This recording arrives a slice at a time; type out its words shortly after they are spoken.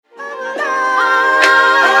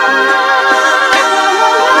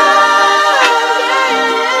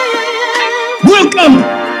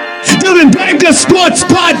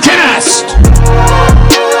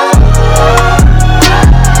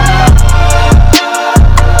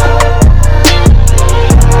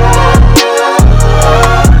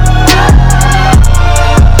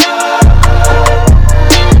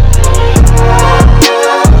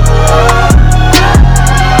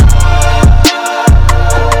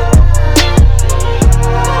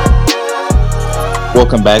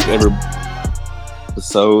Welcome back, every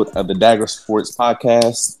episode of the Dagger Sports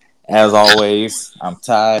Podcast. As always, I'm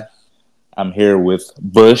Ty. I'm here with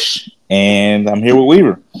Bush, and I'm here with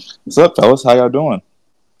Weaver. What's up, fellas? How y'all doing?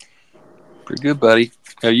 Pretty good, buddy.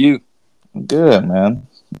 How are you? Good, man.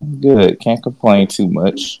 Good. Can't complain too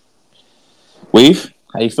much. Weave,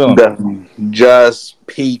 how you feeling? Just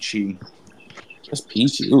peachy. Just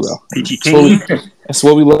peachy. Ooh, Peachy King. That's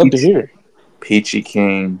what we love to hear. Peachy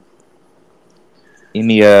King.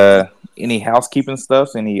 Any housekeeping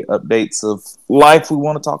stuff? Any updates of life we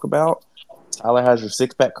want to talk about? Tyler, how's your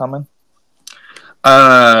six-pack coming?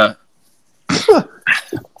 Okay.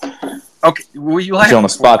 Were you Put you on the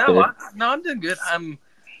spot there. I'm doing good.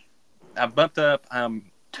 I bumped up. I'm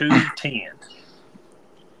 210.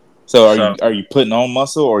 So are you putting on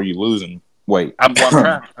muscle or are you losing weight? I'm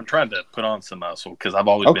trying to put on some muscle because I've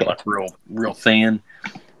always been like real thin.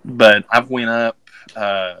 But I've went up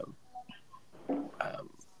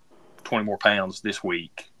 20 more pounds this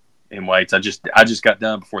week in weights. I just got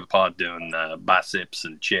done before the pod doing biceps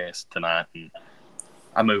and chest tonight, and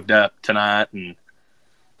I moved up tonight. And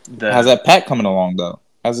how's that pack coming along though?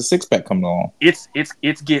 How's the six pack coming along? It's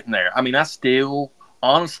getting there. I mean, I still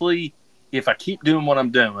honestly, if I keep doing what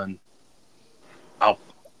I'm doing, I'm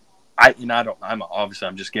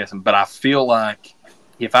just guessing, but I feel like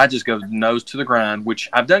if I just go nose to the grind, which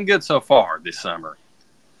I've done good so far this summer,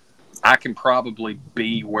 I can probably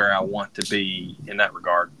be where I want to be in that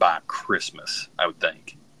regard by Christmas, I would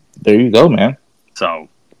think. There you go, man. So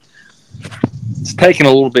it's taking a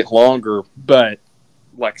little bit longer, but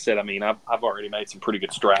like I said, I mean, I've already made some pretty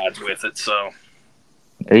good strides with it. So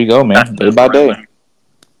there you go, man. Day by day.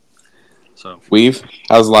 So Weave,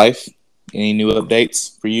 how's life? Any new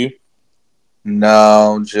updates for you?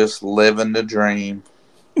 No, just living the dream.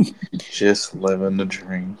 Just living the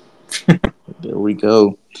dream. There we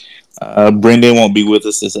go. Brendan won't be with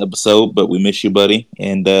us this episode, but we miss you, buddy,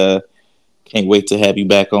 and can't wait to have you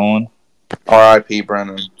back on. R.I.P.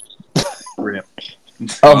 Brendan. Rip.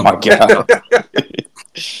 Oh my God.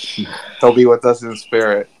 He'll be with us in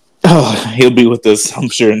spirit. Oh, he'll be with us, I'm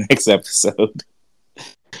sure, next episode.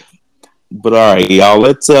 But all right, y'all,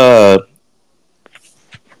 let's so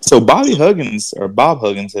Bob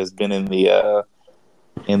Huggins has been in the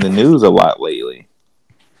news a lot lately.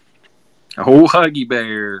 Oh, Huggy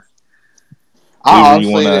Bear. I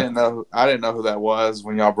honestly didn't know who that was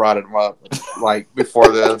when y'all brought him up, like before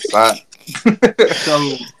this.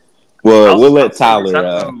 We'll let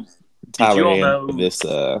Tyler handle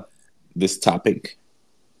this topic.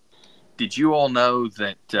 Did you all know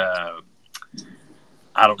that?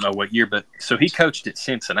 I don't know what year, but so he coached at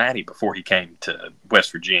Cincinnati before he came to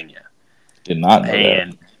West Virginia. Did not know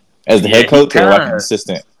that. As the head coach or like an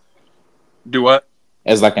assistant? Do what?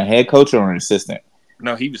 As like a head coach or an assistant?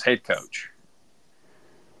 No, he was head coach.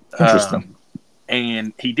 Interesting.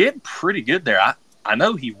 And he did pretty good there. I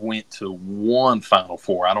know he went to one Final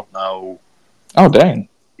Four. I don't know. Oh, dang.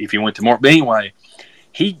 If he went to more. But anyway,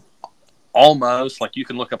 he almost, like you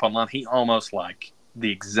can look up online, he almost like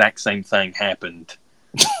the exact same thing happened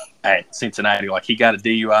at Cincinnati. Like he got a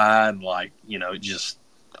DUI and it just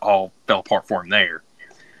all fell apart for him there.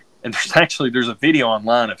 And there's a video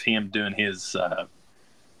online of him doing his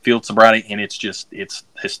field sobriety, and it's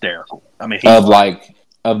hysterical. I mean,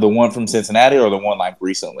 of the one from Cincinnati or the one like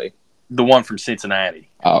recently? The one from Cincinnati.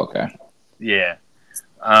 Oh, okay. Yeah.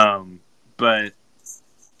 But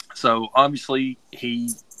so obviously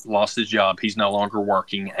he lost his job. He's no longer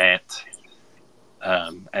working at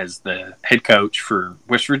as the head coach for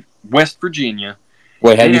West Virginia.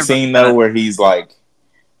 Wait, have you seen though where he's like,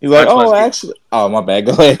 oh, actually, oh, my bad.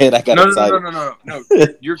 Go ahead. I got excited. No.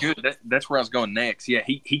 You're good. That's where I was going next. Yeah,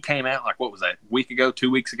 he came out like, what was that,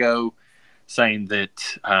 2 weeks ago, saying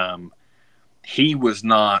that he was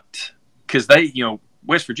not, because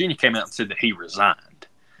West Virginia came out and said that he resigned.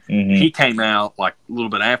 Mm-hmm. He came out like a little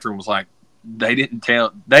bit after and was like, I did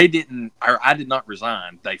not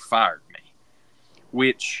resign. They fired me.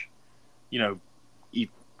 Which, you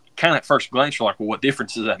kind of at first glance you're like, well, what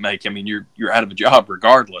difference does that make? I mean, you're out of a job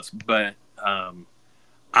regardless. But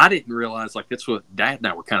I didn't realize like that's what Dad and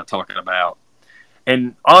I were kind of talking about.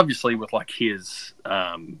 And obviously with like his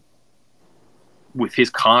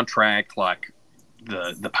contract, like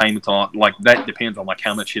the payments on, like that depends on like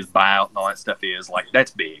how much his buyout and all that stuff is. Like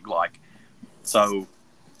that's big. Like so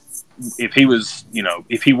if he was,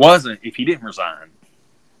 if he didn't resign,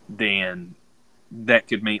 then that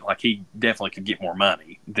could mean like he definitely could get more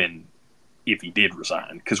money than if he did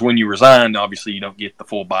resign. Because when you resign, obviously you don't get the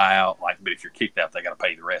full buyout. But if you're kicked out, they got to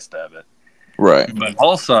pay the rest of it. Right. But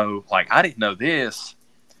also, like I didn't know this.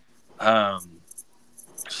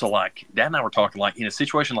 So, like, Dad and I were talking, like, in a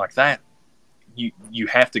situation like that, you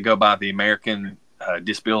have to go by the American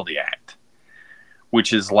Disability Act,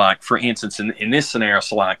 which is like, for instance, in this scenario,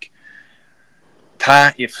 so like,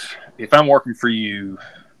 Ty, if I'm working for you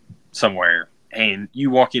somewhere and you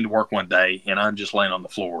walk into work one day and I'm just laying on the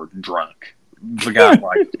floor drunk, the guy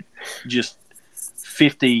like just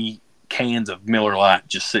 50 cans of Miller Lite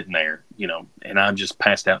just sitting there, and I'm just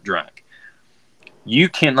passed out drunk. You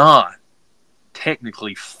cannot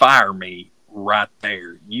technically fire me right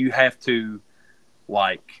there. You have to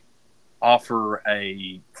like offer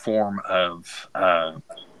a form of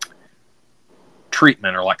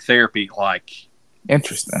treatment or like therapy, like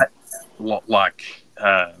interesting, like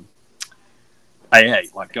AA,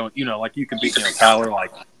 like going, like you can be, Tyler,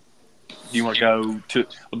 like, do you want to go to?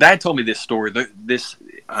 Well, Dad told me this story. This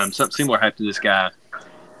something similar happened to this guy,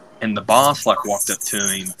 and the boss like walked up to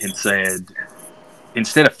him and said,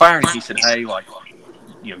 instead of firing him, he said, "Hey, like,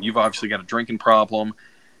 you've obviously got a drinking problem.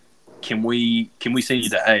 Can we send you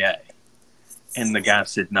to AA?" And the guy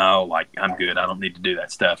said, "No, like, I'm good. I don't need to do that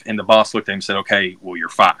stuff." And the boss looked at him and said, "Okay, well, you're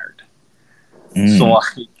fired." So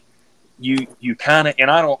like, you kind of, and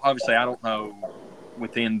I don't know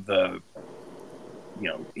within the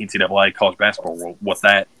NCAA college basketball world what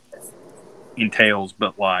that entails,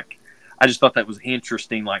 but like, I just thought that was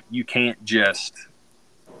interesting. Like, you can't just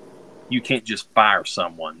fire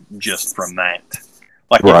someone just from that.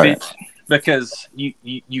 Like, right? Because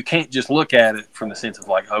you can't just look at it from the sense of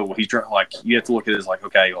like, oh, well, he's drunk. Like, you have to look at it as like,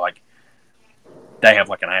 okay, like, they have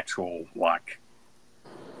like an actual like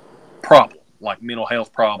problem, like mental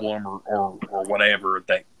health problem or whatever,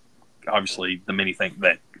 that obviously the many think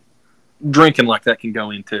that drinking like that can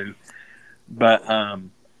go into. But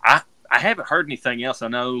I haven't heard anything else. I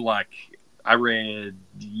know, like, I read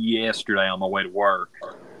yesterday on my way to work,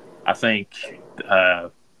 I think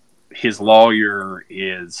his lawyer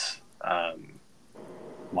is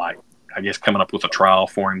like, I guess, coming up with a trial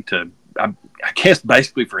for him to, I guess,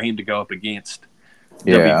 basically for him to go up against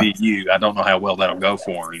WVU. I don't know how well that'll go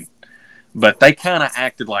for him, but they kind of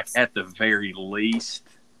acted like at the very least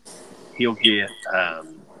he'll get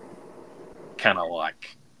kind of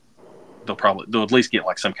like, they'll at least get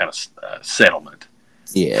like some kind of settlement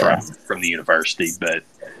from the university. But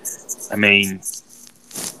I mean,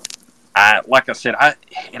 like I said,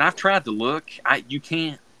 I've tried to look. You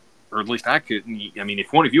can't, or at least I couldn't. I mean,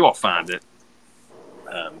 if one of you all find it,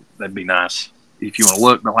 that'd be nice if you want to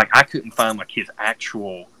look. But like, I couldn't find like his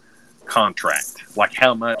actual contract, like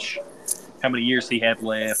how many years he had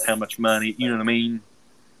left, how much money. You know what I mean?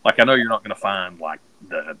 Like, I know you're not going to find like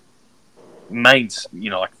the main,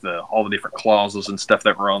 like all the different clauses and stuff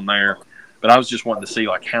that were on there. But I was just wanting to see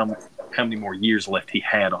like how many more years left he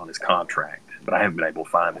had on his contract. But I haven't been able to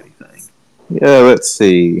find anything. Yeah, let's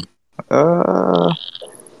see.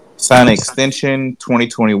 Sign extension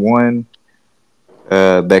 2021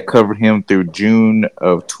 that covered him through June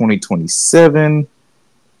of 2027.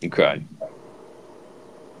 Okay.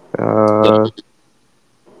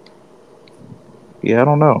 Yeah, I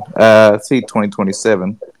don't know. I see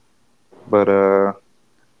 2027, but I'm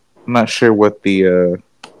not sure what the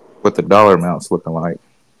dollar amount's looking like.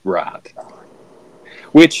 Right.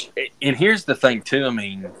 Which, and here's the thing too. I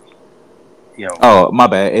mean, Oh, my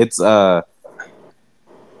bad. It's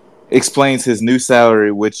explains his new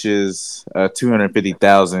salary, which is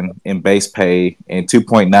 $250,000 in base pay and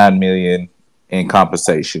 $2.9 million in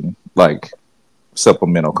compensation, like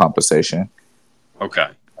supplemental compensation. Okay.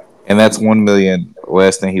 And that's $1 million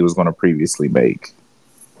less than he was going to previously make.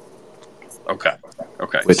 Okay.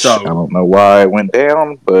 Which I don't know why it went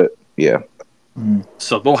down, but yeah.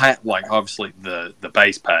 So they'll have, like, obviously the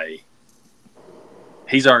base pay.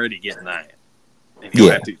 He's already getting that, and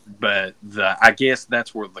he'll have to. But I guess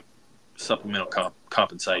that's where the supplemental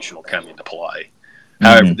compensation will come into play.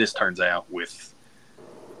 However, this turns out with,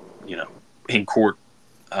 in court.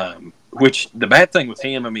 Which the bad thing with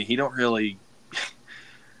him, I mean, he don't really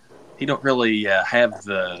have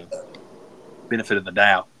the benefit of the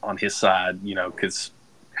doubt on his side, because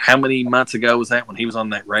how many months ago was that when he was on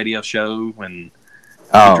that radio show when he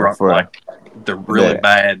dropped like the really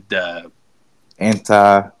bad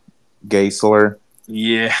anti-gay slur?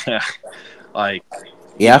 Yeah, like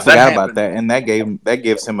I forgot about that, and that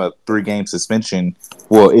gives him a 3-game suspension.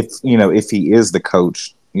 Well, if he is the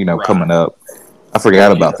coach, right, coming up, I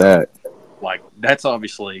forgot about that. Like, that's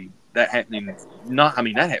obviously that happening.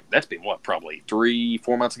 That's been what, probably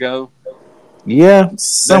 3-4 months ago. Yeah,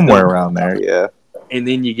 somewhere around there. Yeah. And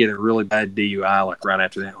then you get a really bad DUI like right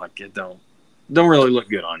after that. Like, it don't really look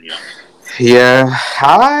good on you. Yeah,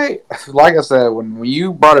 like I said, when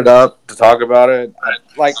you brought it up to talk about it,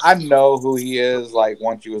 I know who he is. Like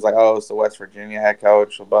once you was like, oh, it's the West Virginia head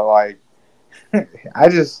coach, but like I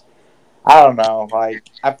just I don't know. Like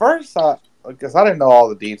at first, because I didn't know all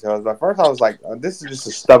the details, but at first I was like, this is just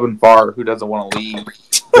a stubborn fart who doesn't want to leave,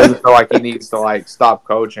 doesn't feel like he needs to like stop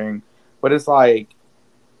coaching. But it's like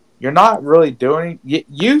you're not really doing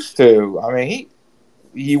used to. I mean,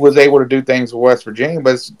 he was able to do things with West Virginia,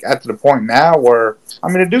 but it's got to the point now where I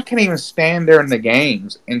mean, the dude can't even stand there in the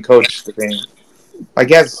games and coach the team. Like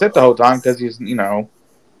he has to sit the whole time because he's not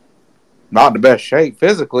in the best shape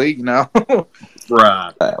physically.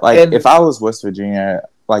 Right. Like And if I was West Virginia,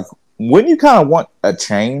 like wouldn't you kind of want a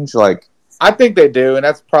change? Like I think they do, and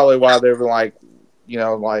that's probably why they were like,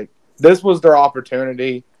 like this was their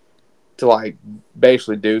opportunity to like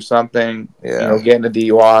basically do something. yeah, Getting a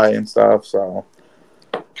DUI and stuff. So,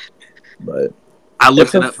 but I it's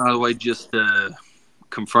looked it a up, by the way, just to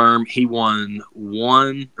confirm. He won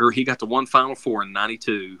one, or he got to one Final Four in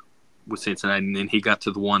 '92 with Cincinnati, and then he got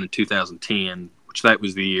to the one in 2010, which that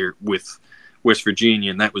was the year with West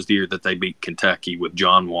Virginia, and that was the year that they beat Kentucky with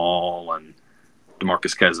John Wall and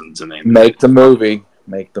DeMarcus Cousins and them. make the movie.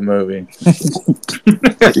 Make the movie.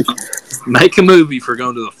 Make a movie for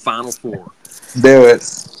going to the Final Four. Do it.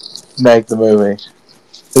 Make the movie.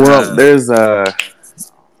 well,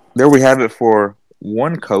 there we have it for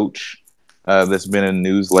one coach that's been in the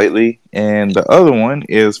news lately, and the other one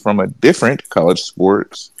is from a different college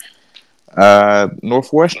sports,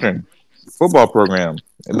 Northwestern football program,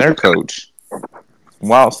 and their coach.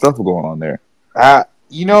 Wild stuff going on there.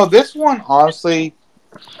 This one honestly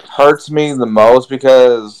hurts me the most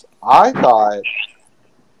because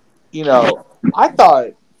you know, I thought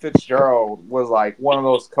Fitzgerald was like one of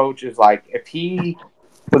those coaches. Like if he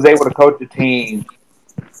was able to coach a team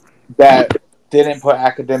that didn't put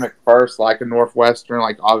academic first, like a Northwestern,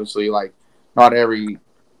 like obviously, like not every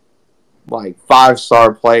like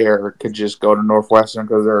 5-star player could just go to Northwestern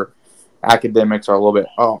because their academics are a little bit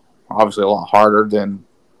obviously a lot harder than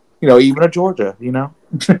even a Georgia.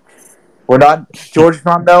 We're not Georgia's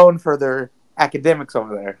not known for their academics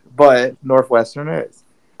over there, but Northwestern is.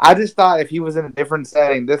 I just thought if he was in a different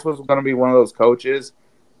setting, this was going to be one of those coaches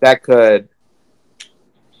that could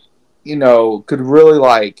really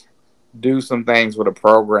like do some things with a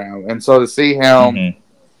program. And so to see him Mm-hmm.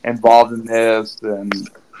 involved in this and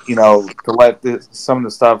to let some of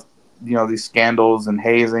the stuff, these scandals and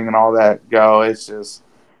hazing and all that go, it's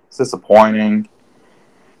disappointing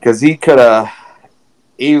because he could have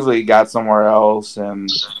easily got somewhere else and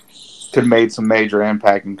could have made some major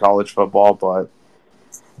impact in college football, but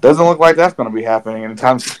doesn't look like that's going to be happening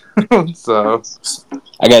anytime soon. So,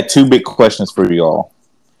 I got two big questions for you all.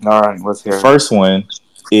 all right, let's The hear it. first one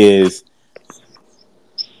is,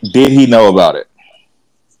 did he know about it?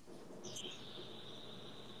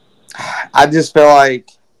 I just feel like,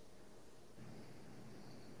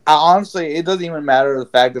 honestly, it doesn't even matter the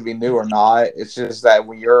fact if he knew or not. It's just that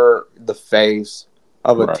when you're the face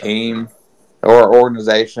of a Right. team or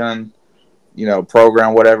organization,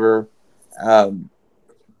 program, whatever,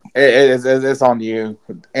 it's on you.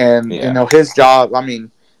 And, Yeah. his job, I mean,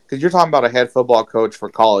 because you're talking about a head football coach for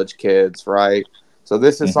college kids, right? So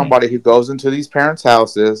this is Mm-hmm. somebody who goes into these parents'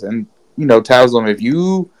 houses and, tells them if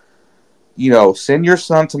you, send your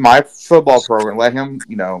son to my football program, let him,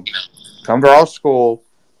 come to our school,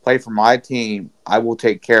 play for my team, I will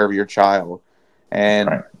take care of your child. And,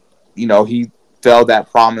 Right. He failed that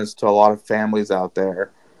promise to a lot of families out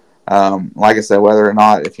there. Like I said, whether or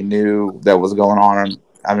not if he knew that was going on,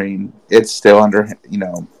 I mean, it's still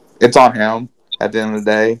it's on him at the end of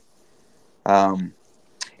the day.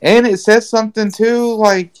 And it says something too,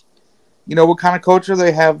 like, what kind of culture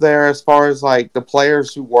they have there as far as like the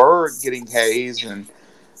players who were getting hazed and,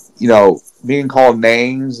 being called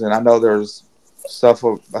names. And I know there's stuff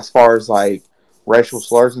as far as like racial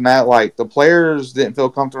slurs and that, like the players didn't feel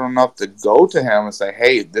comfortable enough to go to him and say,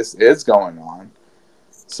 hey, this is going on.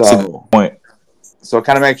 That's a good So, point. so it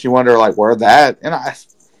kind of makes you wonder, like, where that. And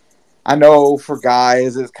I know for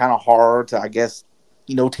guys, it's kind of hard to, I guess,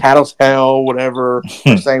 tattletale, whatever,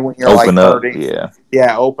 or say when you're like Open up. hurting. Yeah.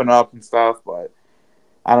 Yeah, open up and stuff. But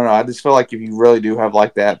I don't know. I just feel like if you really do have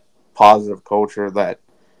like that positive culture that,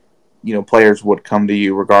 players would come to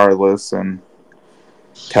you regardless and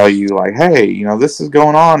tell you, like, hey, this is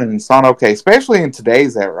going on and it's not okay, especially in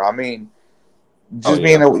today's era. I mean, Oh just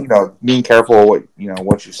yeah. being careful of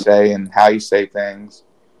what you say and how you say things.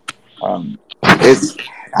 It's,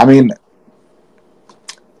 I mean,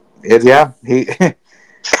 yeah, he's the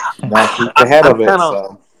head I'm of it. kind of,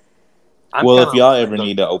 So I'm Well, kind if of y'all on ever the,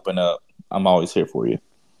 need to open up, I'm always here for you.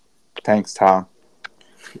 Thanks, Tom.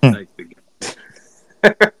 Thank you.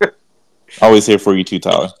 Always here for you too,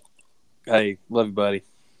 Tyler. Hey, love you, buddy.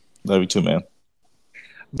 Love you too, man.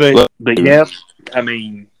 But yeah, I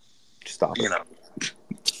mean, Stop it. you know,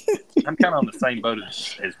 I'm kind of on the same boat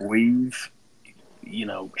as Weave. You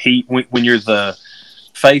know, when you're the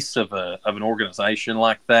face of an organization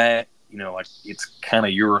like that, you know, like it's kind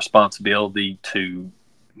of your responsibility to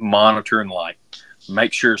monitor and like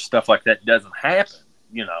make sure stuff like that doesn't happen.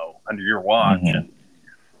 You know, under your watch. Mm-hmm.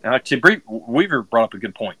 And like Weaver brought up a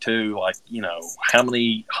good point too. Like, you know, how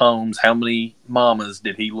many homes, how many mamas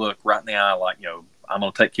did he look right in the eye? Like, you know, I'm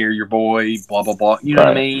gonna take care of your boy. Blah blah blah. You know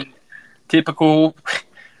what I mean? Typical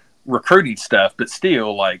recruiting stuff, but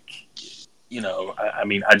still, like, you know, I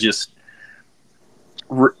mean, I just,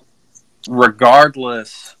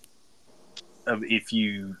 regardless of if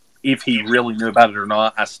he really knew about it or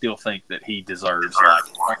not, I still think that he deserves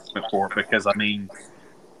like for it because I mean,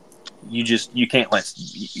 you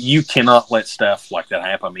cannot let stuff like that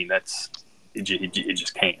happen. I mean, it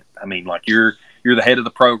just can't. I mean, like you're the head of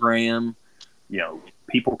the program. You know,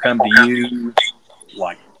 people come to you,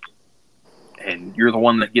 like, and you're the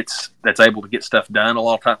one that's able to get stuff done a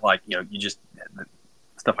lot of time. Like, you know, you just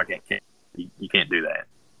stuff like that you can't do that.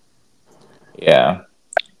 Yeah,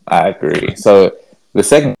 I agree. So the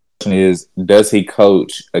second question is, does he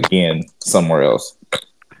coach again somewhere else?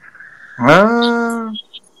 I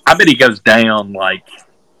bet he goes down like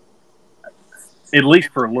at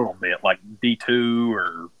least for a little bit, like D2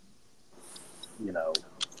 or you know.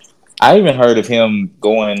 I even heard of him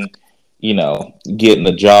going, you know, getting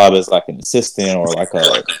a job as like an assistant or like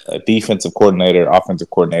a defensive coordinator, offensive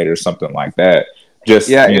coordinator, something like that. Just,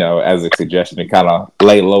 you know, as a suggestion to kind of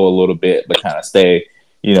lay low a little bit, but kind of stay,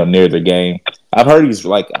 you know, near the game. I heard he's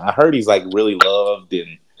like really loved,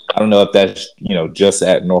 and I don't know if that's, you know, just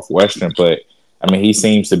at Northwestern, but I mean, he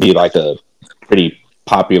seems to be like a pretty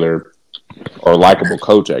popular or likable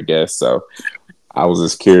coach, I guess. So I was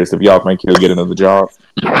just curious if y'all think he'll get another job.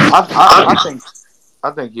 I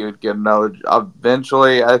think he would get another.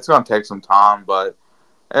 Eventually, it's going to take some time, but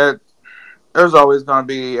there's always going to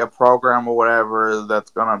be a program or whatever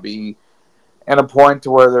that's going to be at a point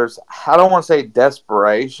to where there's, I don't want to say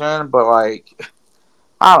desperation, but like,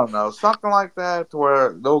 I don't know, something like that to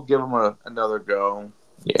where they'll give him another go.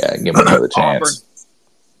 Yeah, give him another chance.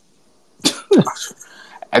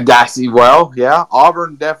 And yeah,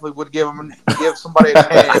 Auburn definitely would give somebody a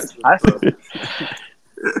chance.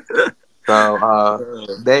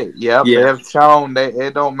 So they have shown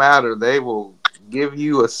it don't matter. They will give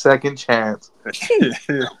you a second chance.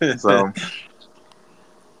 So,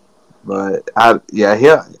 but at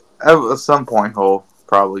some point he'll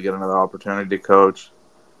probably get another opportunity to coach.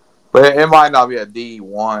 But it might not be a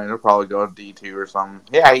D1. It'll probably go to D2 or something.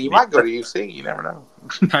 Yeah, you might go to UC. You never know.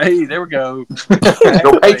 Hey, there we go.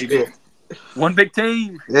 Go Patriots. One big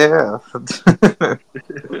team. Yeah.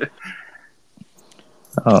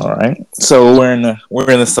 All right. So we're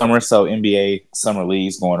in the summer. So NBA summer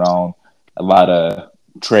league's going on. A lot of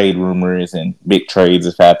trade rumors and big trades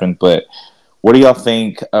have happened. But what do y'all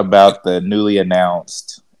think about the newly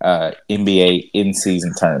announced NBA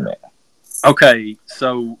in-season tournament? Okay,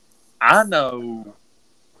 so I know.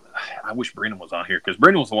 I wish Brendan was on here because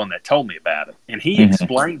Brendan was the one that told me about it, and he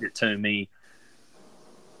explained it to me.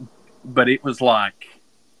 But it was like,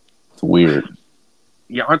 it's weird.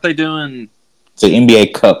 Yeah, aren't they doing? It's an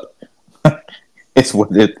NBA Cup. It's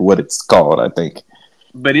what it's called, I think.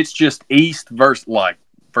 But it's just East versus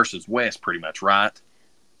West, pretty much, right?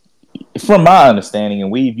 From my understanding,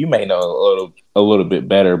 and you may know a little bit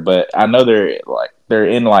better, but I know they're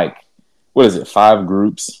in like, what is it, 5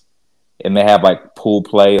 groups, and they have like pool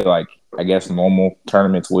play, like I guess normal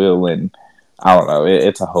tournaments will, and I don't know,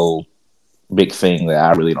 it's a whole big thing that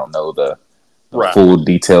I really don't know the full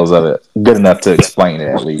details of it good enough to explain it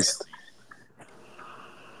at least.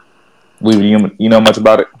 You know much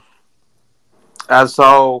about it?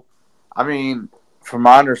 So, I mean, from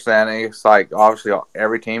my understanding, it's like obviously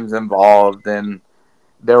every team's involved, and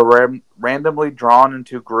they're randomly drawn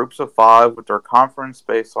into groups of 5 with their conference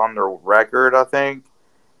based on their record, I think.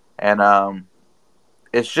 And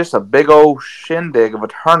it's just a big old shindig of a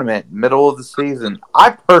tournament middle of the season.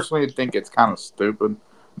 I personally think it's kind of stupid,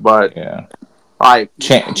 but yeah, like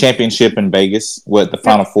championship in Vegas. What the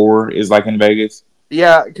Final Four is like in Vegas?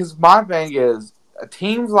 Yeah, because my thing is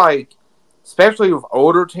teams like, especially with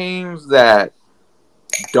older teams that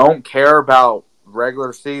don't care about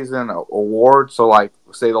regular season awards. So, like,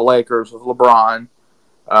 say the Lakers with LeBron,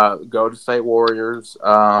 Golden State Warriors,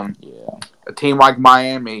 a team like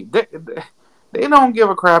Miami. They don't give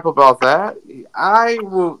a crap about that. I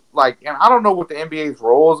will and I don't know what the NBA's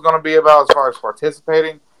role is going to be about as far as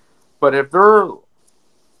participating. But if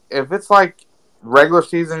it's like regular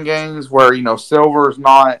season games where Silver's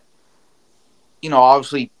not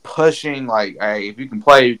obviously pushing hey, if you can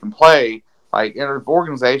play, you can play. Like if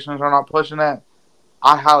organizations are not pushing that,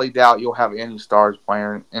 I highly doubt you'll have any stars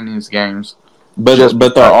playing in these games. But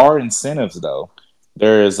there are incentives though.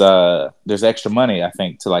 There's extra money, I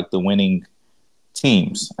think, to like the winning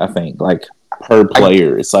teams. I think like per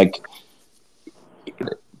player, it's like.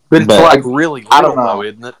 But it's like really little, I don't know. though,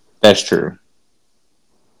 isn't it? That's true.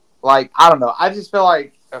 Like I don't know. I just feel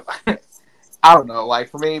like I don't know. Like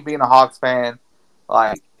for me, being a Hawks fan,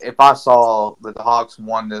 like if I saw that the Hawks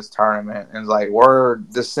won this tournament and it's like we're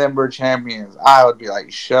December champions, I would be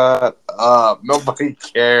like, shut up. Nobody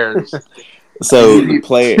cares. So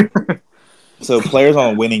players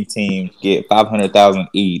on a winning team get $500,000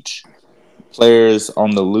 each. Players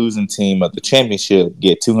on the losing team of the championship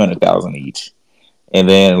get $200,000 each, and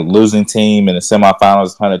then losing team in the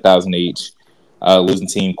semifinals $100,000 each. Losing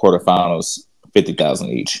team quarterfinals $50,000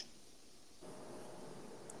 each.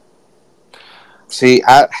 See,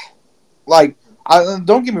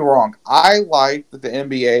 don't get me wrong. I like that the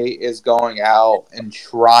NBA is going out and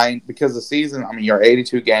trying because the season. I mean, you're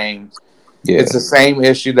 82 games. Yeah. It's the same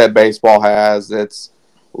issue that baseball has. It's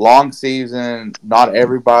long season. Not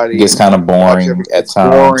everybody gets kind of boring at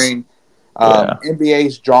times. Boring.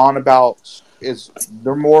 NBA's drawn about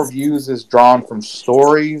there more views is drawn from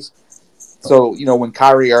stories. So, when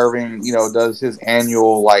Kyrie Irving, does his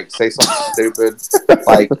annual, say something stupid,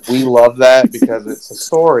 we love that because it's a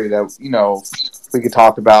story that, we could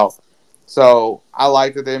talk about. So, I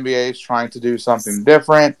like that the NBA is trying to do something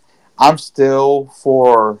different. I'm still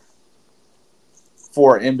for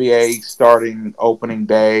NBA starting opening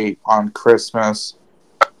day on Christmas.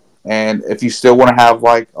 And if you still want to have,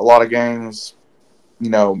 a lot of games,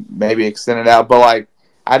 maybe extend it out. But,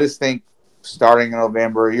 I just think starting in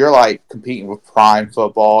November, you're competing with prime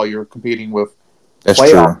football. You're competing with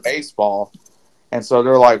playoff baseball. And so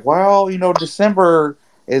they're like, well, December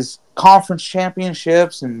is conference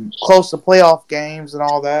championships and close to playoff games and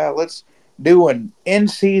all that. Let's do an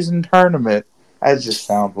in-season tournament. That just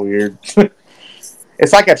sounds weird.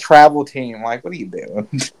 It's like a travel team. Like, what are you doing?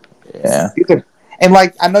 Yeah. And,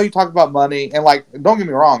 I know you talk about money. And, don't get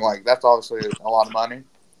me wrong. That's obviously a lot of money,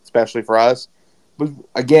 especially for us. But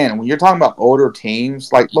again, when you're talking about older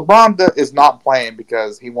teams, LeBron is not playing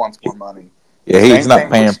because he wants more money. Yeah, he's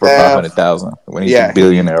not paying for $500,000 when he's a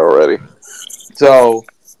billionaire already. So,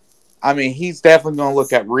 I mean, he's definitely going to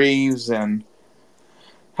look at Reeves and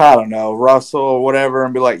I don't know Russell or whatever,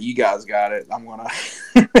 and be like, "You guys got it. I'm gonna,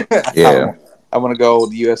 I'm gonna go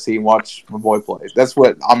to USC and watch my boy play." That's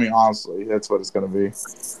what I mean. Honestly, that's what it's going to be.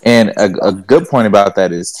 And a good point about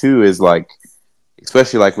that is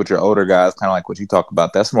especially with your older guys, kind of like what you talk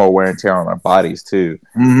about, that's more wear and tear on our bodies too.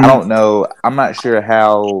 Mm-hmm. I don't know. I'm not sure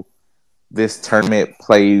how this tournament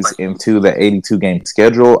plays into the 82 game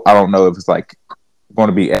schedule. I don't know if it's going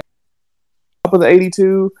to be at the top of the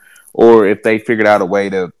 82 or if they figured out a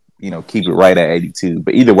way to, keep it right at 82.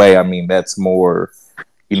 But either way, I mean, that's more,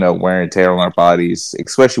 wear and tear on our bodies,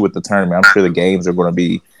 especially with the tournament. I'm sure the games are going to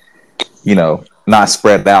be, not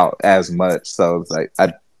spread out as much. So it's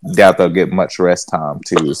I doubt they'll get much rest time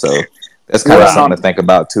too. So that's kind of something to think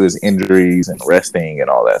about too, is injuries and resting and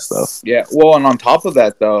all that stuff. Yeah. Well, and on top of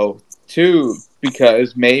that though, too,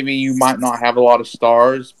 because maybe you might not have a lot of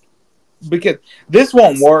stars, because this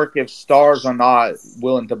won't work if stars are not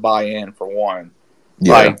willing to buy in, for one.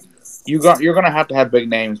 Yeah. You're going to have big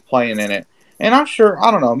names playing in it. And I'm sure, I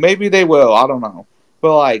don't know, maybe they will, I don't know.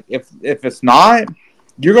 But if it's not,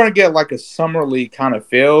 you're going to get a summer league kind of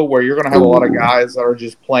feel where you're going to have a lot of guys that are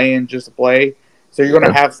just playing just to play. So you're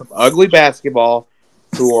going to have some ugly basketball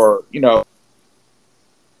who are,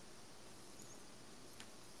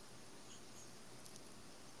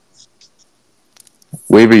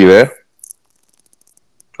 Weaver, you there?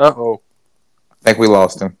 Uh-oh. I think we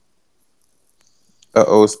lost him.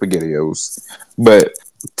 SpaghettiOs. But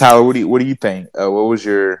Tyler, what do you think? What was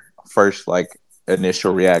your first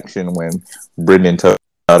initial reaction when Brendan told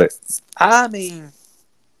about it? I mean,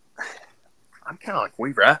 I'm kind of like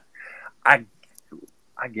Weaver. I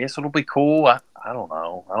guess it'll be cool. I don't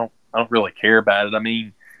know. I don't really care about it. I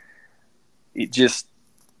mean,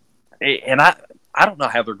 and I don't know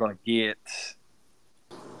how they're going to get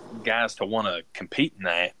guys to want to compete in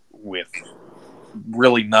that with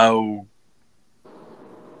really no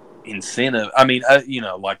incentive. I mean,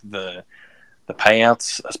 the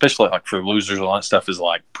payouts, especially for losers, all that stuff is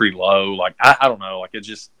pretty low. I don't know. It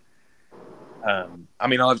just I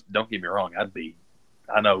mean, don't get me wrong.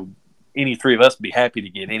 I know any three of us would be happy to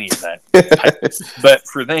get any of that. But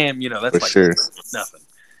for them, that's For like sure. nothing.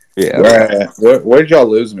 Yeah. Where'd y'all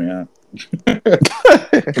lose me at?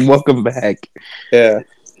 Welcome back. Yeah.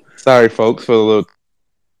 Sorry, folks, for the little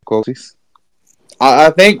difficulties.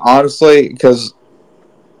 I think, honestly, because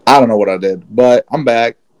I don't know what I did, but I'm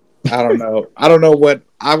back. I don't know. I don't know what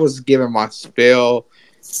I was giving my spiel.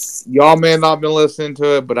 Y'all may have not been listening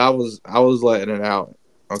to it, but I was letting it out.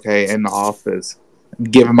 Okay, in the office,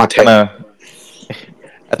 giving my take.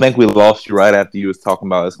 I think we lost you right after you was talking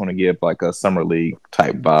about it's going to give like a summer league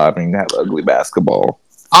type vibe and have ugly basketball.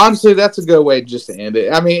 Honestly, that's a good way just to end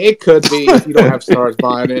it. I mean, it could be if you don't have stars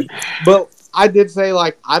buying it, but I did say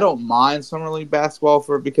like I don't mind summer league basketball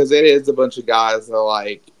for it because it is a bunch of guys that are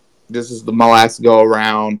like this is my last go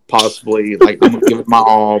around, possibly like I'm gonna give it my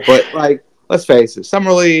all. But like, let's face it,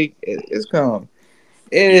 summer league it's come.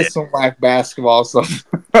 It is some whack basketball. So,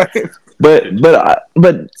 but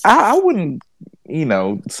I wouldn't.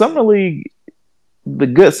 Summer league. The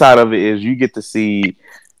good side of it is you get to see,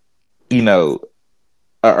 you know,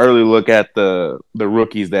 an early look at the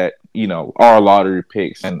rookies that are lottery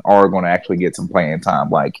picks and are going to actually get some playing time.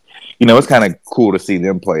 Like, it's kind of cool to see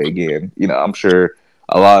them play again. I'm sure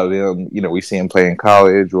a lot of them, we see them play in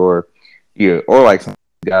college or like some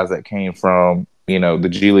guys that came from the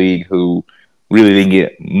G League who really didn't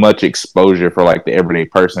get much exposure for like the everyday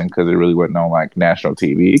person because it really wasn't on like national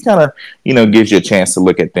TV. It kind of gives you a chance to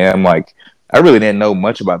look at them. Like, I really didn't know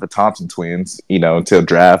much about the Thompson twins, until the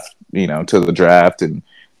draft and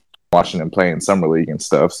watching them play in summer league and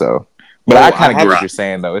stuff. So, but I kind of get what you're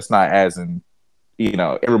saying though. It's not as in,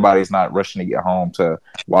 everybody's not rushing to get home to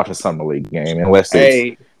watch a summer league game unless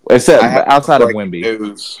except outside of Wemby.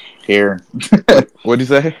 News here. What'd you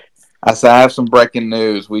say? I said I have some breaking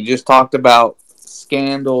news. We just talked about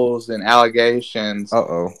scandals and allegations.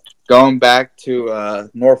 Going back to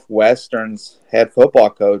Northwestern's head football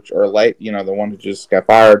coach, or the one who just got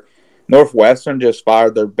fired. Northwestern just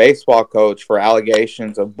fired their baseball coach for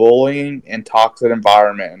allegations of bullying and toxic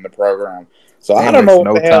environment in the program. So I don't know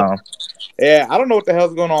what the hell. Yeah, I don't know what the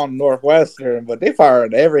hell's going on in Northwestern, but they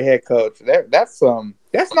fired every head coach. That's not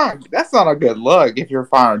a good look if you're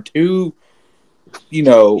firing two,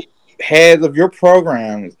 heads of your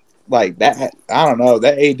program like that. I don't know.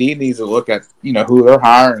 That AD needs to look at who they're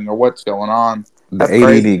hiring or what's going on. The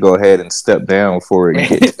AD need to go ahead and step down before it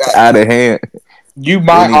gets out of hand. You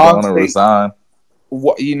might want to resign.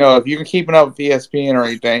 If you're keeping up with ESPN or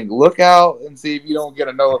anything, look out and see if you don't get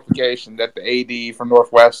a notification that the AD from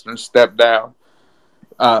Northwestern stepped down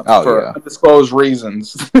for undisclosed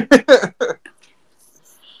reasons.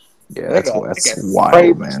 Yeah, that's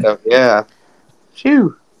wild, man. Stuff. Yeah.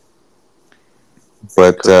 Phew.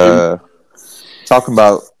 But talking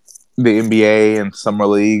about the NBA and summer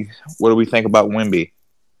league, what do we think about Wemby?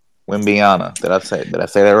 Wembyana. Did I say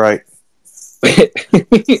that right?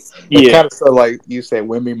 Yeah. Kind of so like you say,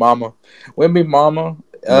 Wemby Mama. Wemby Mama.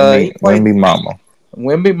 Wemby Mama.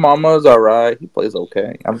 Wemby Mama's all right. He plays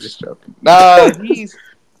okay. I'm just joking. Nah, he's.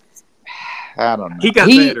 I don't know. He got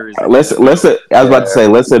better. I was about to say,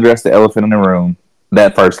 let's address the elephant in the room.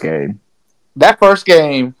 That first game.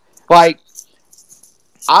 Like,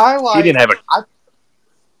 he didn't have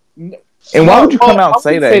and why would you come out and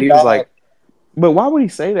say that? He was like, but why would he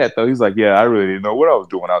say that though? He's like, yeah, I really didn't know what I was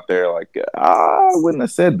doing out there. Like, I wouldn't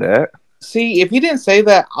have said that. See, if he didn't say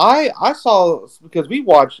that, I saw because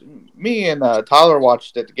me and Tyler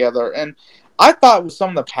watched it together, and I thought with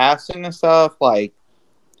some of the passing and stuff, like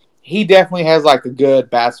he definitely has like a good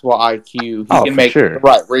basketball IQ. He can make the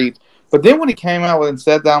right reads. But then when he came out and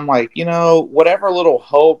said that, I'm like, whatever little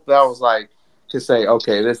hope that was like to say,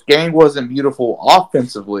 okay, this game wasn't beautiful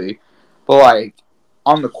offensively, but like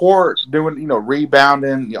on the court, doing,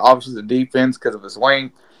 rebounding, obviously the defense because of his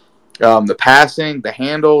length, the passing, the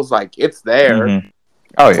handles, like it's there. Mm-hmm.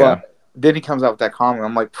 Oh, yeah. But then he comes out with that comment.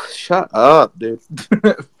 I'm like, shut up, dude.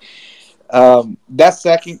 That's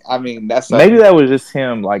maybe that was just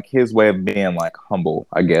him, like his way of being like humble,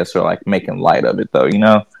 I guess, or like making light of it, though.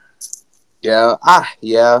 Yeah.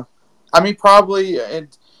 Yeah. I mean, probably,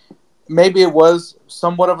 maybe it was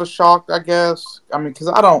somewhat of a shock, I guess. I mean, because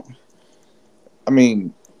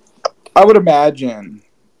I would imagine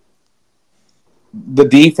the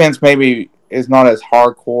defense maybe is not as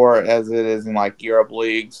hardcore as it is in like Europe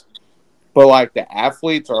leagues, but like the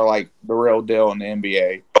athletes are like the real deal in the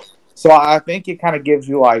NBA. So I think it kind of gives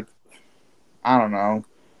you like, I don't know,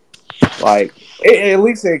 like at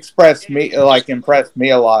least it impressed me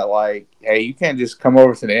a lot. Like, hey, you can't just come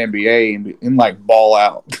over to the NBA and like ball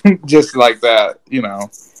out just like that,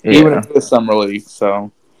 even if it's summer league.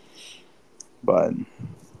 So But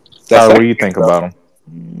that's Tyler, what that do you game, think though. about him?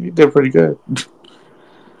 You did pretty good.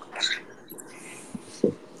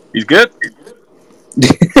 He's good.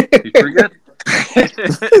 He's pretty good.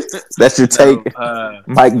 That's your take. No,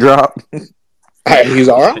 Mic drop. He's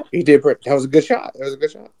all right. He did. That was a good shot. That was a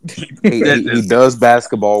good shot. He does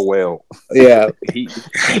basketball well. Yeah. he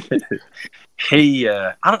he.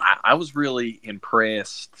 I was really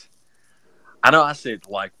impressed. I know I said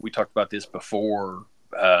like we talked about this before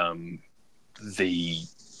the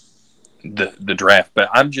the draft, but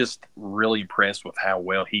I'm just really impressed with how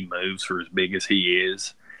well he moves for as big as he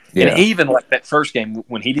is. And Yeah. even like that first game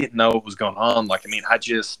when he didn't know what was going on, like I mean, I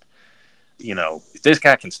just if this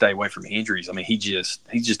guy can stay away from injuries, I mean, he's just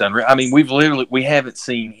unreal. I mean, we haven't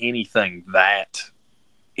seen anybody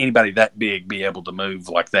that big be able to move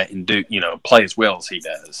like that and do play as well as he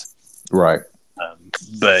does. Right.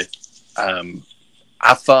 But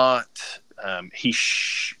I thought he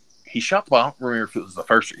shot the ball. I don't remember if it was the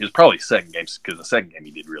first. It was probably the second game because the second game he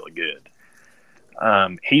did really good.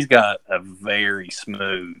 He's got a very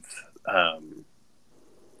smooth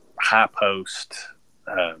high post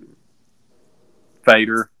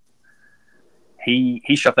fader.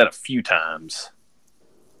 He shot that a few times.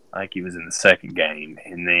 I think he was in the second game,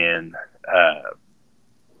 and then I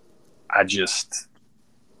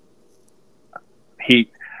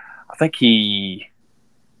think he.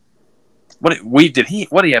 What did he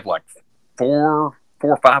have like four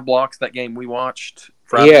or five blocks that game we watched?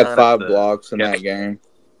 He had 5 blocks in that game.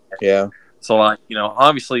 Yeah. So like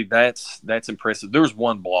obviously that's impressive. There was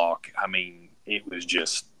one block. I mean, it was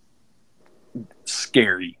just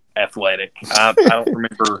scary athletic. I don't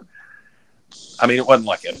remember. I mean, it wasn't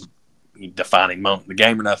like a defining moment in the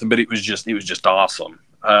game or nothing, but it was just awesome.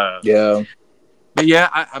 Yeah. But yeah,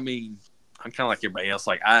 I mean, I'm kind of like everybody else.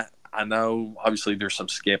 Like I know obviously there's some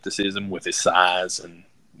skepticism with his size and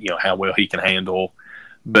how well he can handle,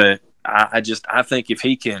 but I think if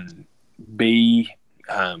he can be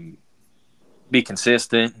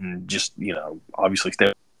consistent and just obviously stay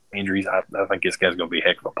with injuries, I think this guy's going to be a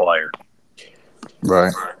heck of a player.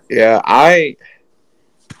 Right. Yeah, I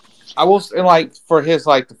will say, like, for his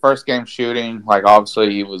like the first game shooting, like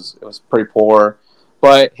obviously it was pretty poor,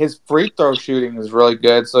 but his free throw shooting is really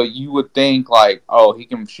good. So you would think like, oh, he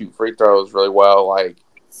can shoot free throws really well, like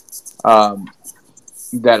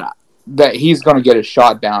that he's going to get his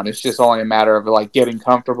shot down. It's just only a matter of like getting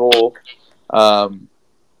comfortable,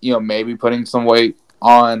 maybe putting some weight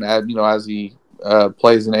on, as he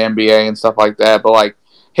plays in the NBA and stuff like that. But like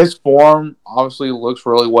his form obviously looks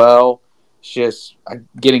really well. It's just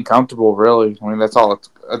getting comfortable, really. I mean, that's all it's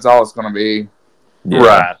going to be. Yeah.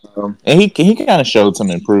 Right. And he kind of showed some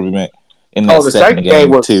improvement in that the second game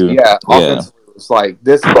was, too. Yeah. Offensively, it was like,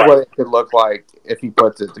 this is what it could look like if he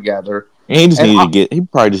puts it together. And he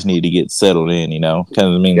probably just needed to get settled in, because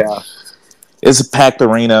I mean, yeah. It's a packed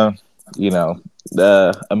arena.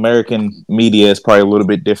 The American media is probably a little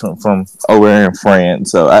bit different from over here in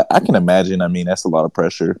France, so I can imagine. I mean, that's a lot of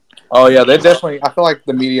pressure. Oh yeah, they definitely. I feel like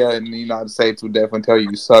the media in the United States would definitely tell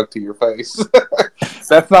you suck to your face.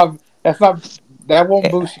 That won't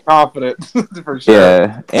boost your confidence for sure.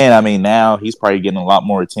 Yeah, and I mean now he's probably getting a lot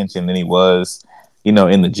more attention than he was, in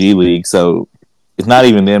the G League. So it's not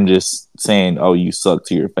even them just saying, "Oh, you suck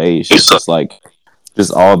to your face." It's just like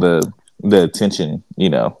just all the attention,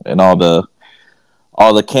 and all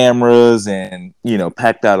the cameras and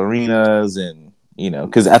packed out arenas and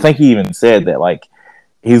because I think he even said that like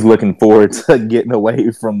he's looking forward to getting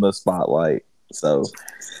away from the spotlight. So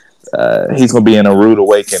he's gonna be in a rude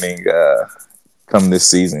awakening come this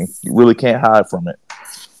season. You really can't hide from it.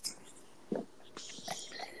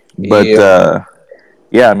 But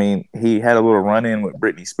yeah, I mean, he had a little run in with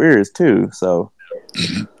Britney Spears too. So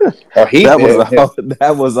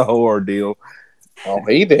that was a whole ordeal. Oh,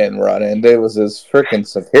 he didn't run in. It was his freaking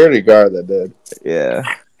security guard that did. Yeah.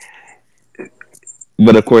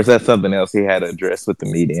 But of course, that's something else he had to address with the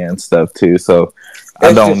media and stuff too. So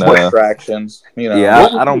I don't know. Distractions, Yeah,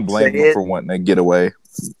 I don't blame him for wanting to get away.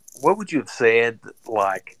 What would you have said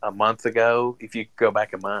like a month ago if you could go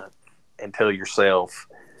back a month and tell yourself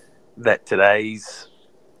that today's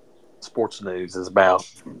sports news is about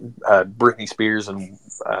Britney Spears and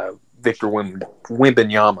Victor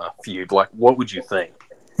Wembanyama feud? Like, what would you think?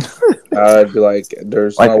 I'd be like,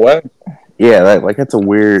 "There's no way." Yeah, like that's a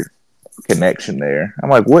weird connection there. I'm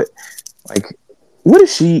like, what? Like, what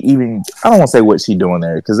is she even? I don't want to say what she doing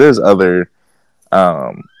there because there's other,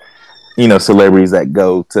 celebrities that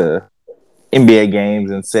go to NBA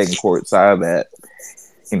games and second court side that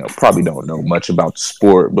probably don't know much about the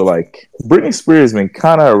sport, but like Britney Spears has been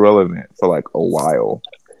kind of irrelevant for like a while.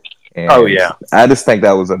 Oh And yeah, I just think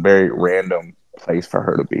that was a very random place for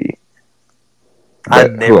her to be. I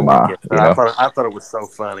But who never am would I? guess that. I thought it was so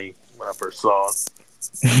funny when I first saw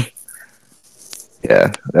it.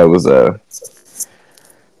 Yeah, that was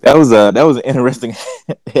an interesting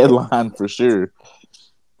headline for sure.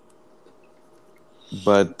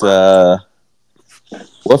 But well,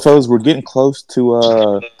 fellas, we're getting close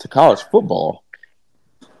to college football.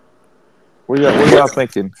 What are y'all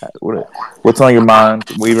thinking? What's on your mind,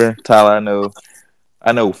 Weaver? Tyler,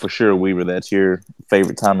 I know for sure, Weaver. That's your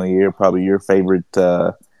favorite time of the year. Probably your favorite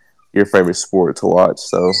sport to watch.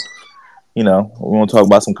 So we want to talk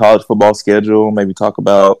about some college football schedule. Maybe talk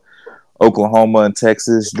about Oklahoma and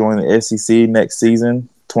Texas joining the SEC next season,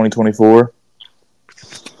 2024.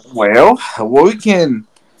 Well, we can.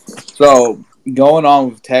 So going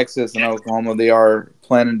on with Texas and Oklahoma, they are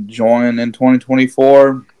planning to join in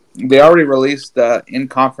 2024. They already released the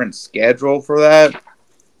in-conference schedule for that,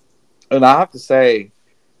 and I have to say,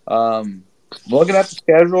 looking at the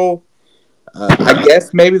schedule, I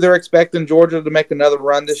guess maybe they're expecting Georgia to make another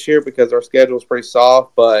run this year because their schedule is pretty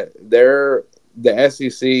soft. But the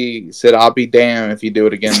SEC said, "I'll be damned if you do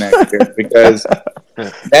it again next year," because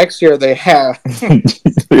next year they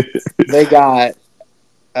got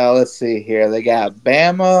let's see here, they got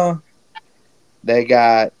Bama, they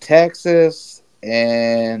got Texas,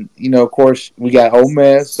 and of course we got Ole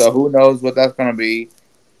Miss. So who knows what that's going to be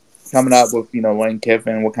coming up with Lane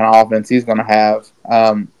Kiffin, what kind of offense he's going to have.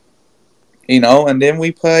 And then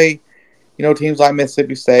we play, teams like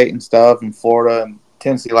Mississippi State and stuff, and Florida and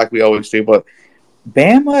Tennessee, like we always do. But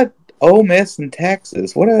Bama, Ole Miss, and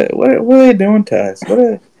Texas, what are they doing to us?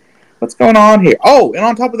 What's going on here? Oh, and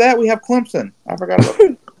on top of that, we have Clemson. I forgot about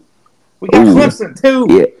that. We got Ooh, Clemson too.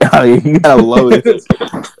 yeah, you gotta load it.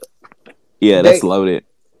 Yeah, that's they, loaded.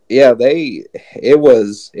 yeah, it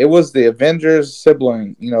was the Avengers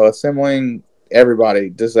sibling, assembling everybody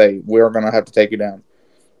to say we're gonna have to take you down,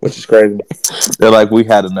 which is crazy. They're like, we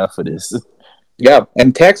had enough of this. Yeah,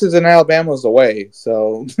 and Texas and Alabama's away,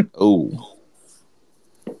 so Oh,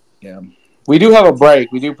 yeah, we do have a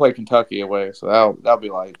break. We do play Kentucky away, so that'll be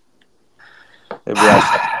like it'll be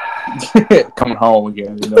like coming home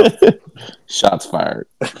again. shots fired.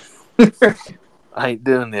 I ain't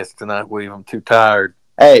doing this tonight, William. I'm too tired.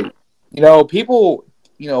 Hey, people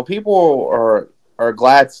are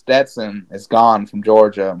glad Stetson is gone from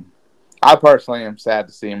Georgia. I personally am sad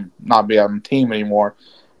to see him not be on the team anymore.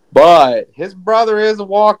 But his brother is a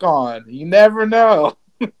walk-on. You never know.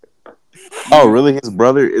 Oh, really? His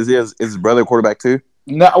brother is his brother quarterback too?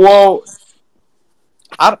 No, well,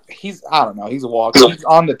 I don't know. He's a walk-on. He's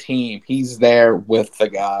on the team. He's there with the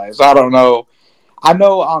guys. I don't know. I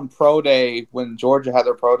know on pro day when Georgia had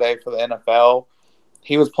their pro day for the NFL,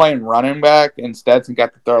 he was playing running back, and Stetson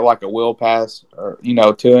got to throw like a wheel pass or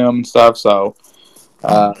to him and stuff. So,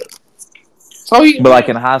 But like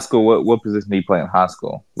in high school, what position did he play in high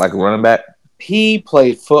school? Like a running back? he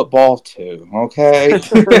played football too. Okay.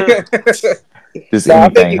 Just No,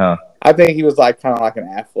 anything, huh? I think he was like kind of like an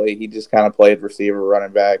athlete. He just kind of played receiver,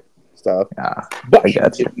 running back stuff. Ah, But I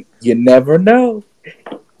got you. you never know.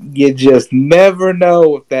 You just never know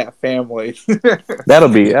with that family. That'll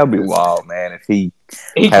be wild, man. If he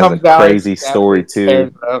has a comes out crazy story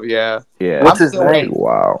too. Yeah. Yeah, What's his still name? waiting.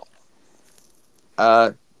 Wow.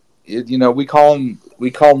 We call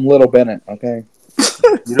him Little Bennett. Okay.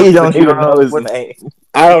 He don't even know his what, name.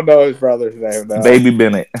 I don't know his brother's name though. Baby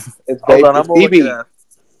Bennett. It's Hold on, it's I'm gonna look BB. it up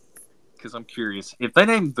because I'm curious. If they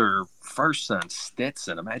named their first son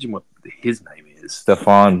Stetson, imagine what his name is.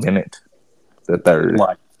 Stephon Bennett the third.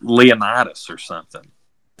 Like Leonidas or something.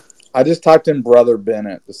 I just typed in Brother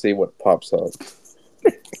Bennett to see what pops up,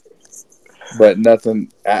 but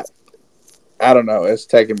nothing. I don't know. It's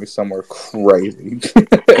taking me somewhere crazy.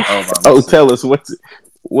 Oh, tell us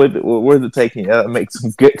where's it taking you? Make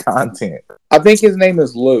some good content. I think his name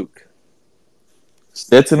is Luke.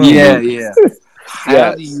 Stetson or Yeah, Luke? yeah. How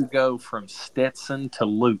Yes. do you go from Stetson to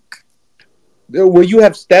Luke? Well, you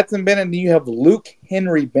have Stetson Bennett and you have Luke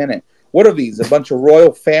Henry Bennett. What are these? A bunch of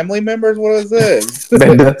royal family members? What is this?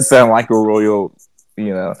 That doesn't sound like a royal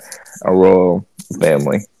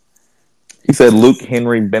family. He said Luke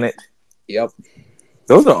Henry Bennett. Yep.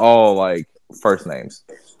 Those are all like first names.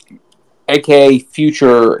 AKA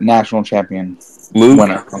future national champion. Luke,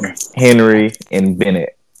 winner. Henry, and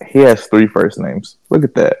Bennett. He has 3 first names. Look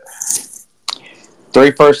at that.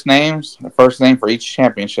 3 first names. The first name for each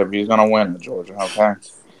championship he's going to win in Georgia. Okay.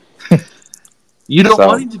 You don't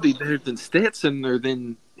want him to be better than Stetson, or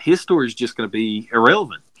then his story is just going to be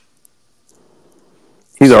irrelevant.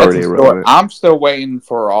 He's already irrelevant. I'm still waiting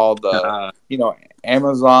for all the,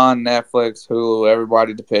 Amazon, Netflix, Hulu,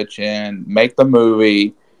 everybody to pitch in, make the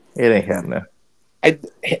movie. It ain't happening.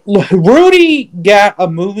 Rudy got a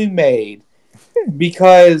movie made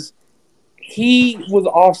because he was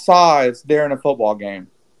offsides during a football game.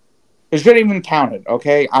 It shouldn't even counted,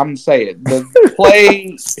 okay? I'm saying the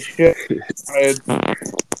play should.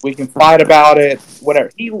 We can fight about it,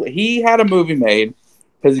 whatever. He had a movie made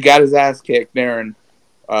because he got his ass kicked during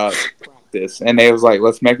practice, and they was like,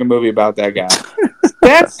 "Let's make a movie about that guy."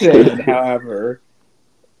 Stetson, however,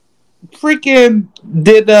 freaking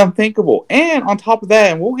did the unthinkable, and on top of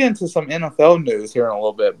that, and we'll get into some NFL news here in a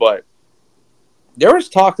little bit, but there was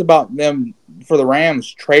talk about them for the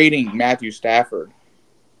Rams trading Matthew Stafford.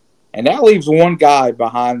 And that leaves one guy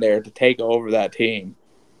behind there to take over that team.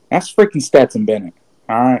 That's freaking Stetson Bennett.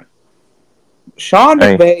 All right. Sean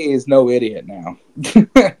McVay is no idiot now.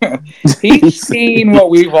 He's seen what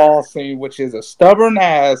we've all seen, which is a stubborn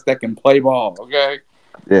ass that can play ball. Okay.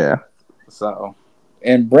 Yeah. So,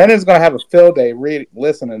 and Brennan's gonna have a field day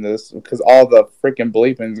listening to this because all the freaking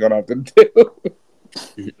bleeping he's gonna have to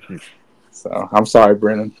do. So I'm sorry,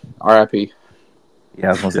 Brennan. R.I.P. Yeah,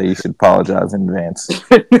 I was gonna say you should apologize in advance.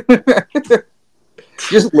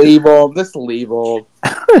 Just leave them. Just leave them. No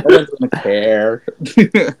one's gonna care.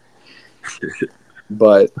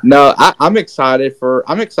 But no, I'm excited for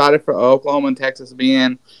Oklahoma and Texas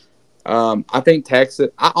being. I think Texas.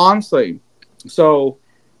 I honestly. So,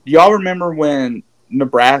 do y'all remember when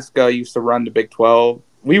Nebraska used to run the Big 12?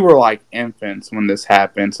 We were like infants when this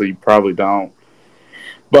happened, so you probably don't.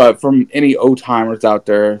 But from any old-timers out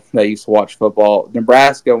there that used to watch football,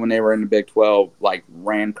 Nebraska, when they were in the Big 12, like,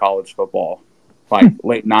 ran college football, like,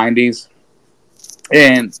 late 90s.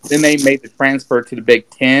 And then they made the transfer to the Big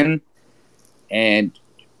 10. And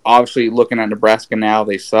obviously, looking at Nebraska now,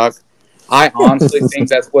 they suck. I honestly think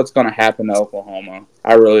that's what's going to happen to Oklahoma.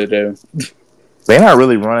 I really do. They're not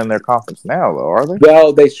really running their conference now, though, are they?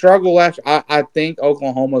 Well, they struggle last. I think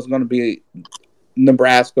Oklahoma is going to be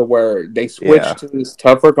Nebraska, where they switched to this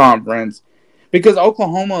tougher conference because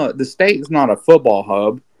Oklahoma, the state, is not a football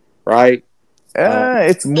hub, right?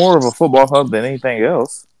 It's more of a football hub than anything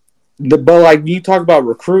else. But like you talk about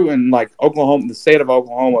recruiting, like Oklahoma, the state of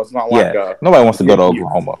Oklahoma is not like nobody wants to go to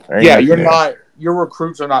Oklahoma. You're not. Your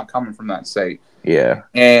recruits are not coming from that state. Yeah,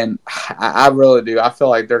 and I really do. I feel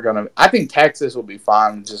like they're gonna. I think Texas will be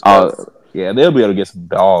fine. Just yeah, they'll be able to get some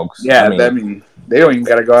dogs. Yeah, I mean they don't even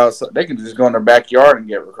got to go outside. They can just go in their backyard and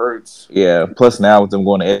get recruits. Yeah. Plus now with them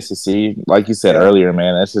going to SEC, like you said earlier,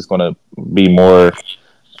 man, that's just going to be more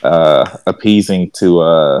appeasing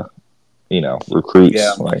to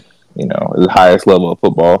recruits. Like the highest level of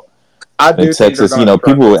football. I do in Texas,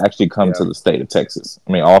 people will actually come to the state of Texas.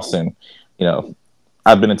 I mean, Austin.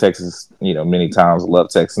 I've been to Texas, many times. I love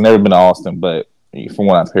Texas. Never been to Austin, but from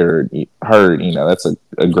what I've heard, that's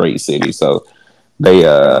a great city. So they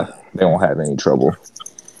won't have any trouble.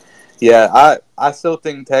 Yeah, I still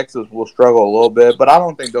think Texas will struggle a little bit, but I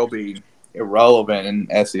don't think they'll be irrelevant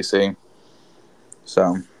in SEC.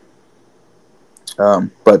 So,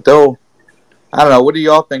 but they'll. I don't know. What do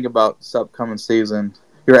y'all think about this upcoming season?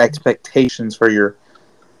 Your expectations for your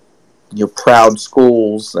proud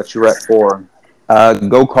schools that you rep for?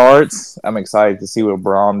 Go Cards! I'm excited to see what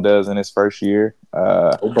Braum does in his first year.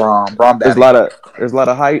 Braum. There's a lot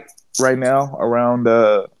of hype right now around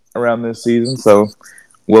this season, so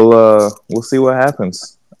we'll see what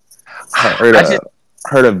happens. I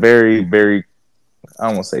heard a very, very, I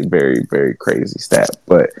don't want to say very, very crazy stat,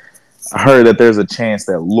 but I heard that there's a chance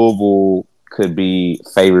that Louisville could be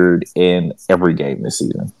favored in every game this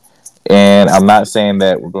season. And I'm not saying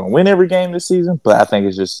that we're going to win every game this season, but I think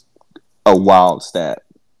it's just a wild stat.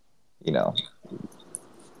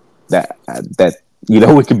 That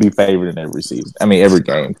we could be favored in every season. I mean, every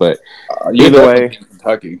game. But either way,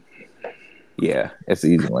 Kentucky. Yeah, it's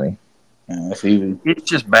easy money. Yeah, that's easy. It's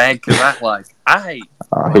just bad because I hate.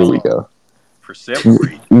 Here we go. For several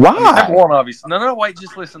reasons. Why? I mean, number one, obviously. No, wait.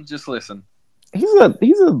 Just listen. He's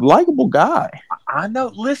a likable guy. I know.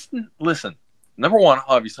 Listen. Number one,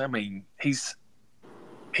 obviously, I mean, he's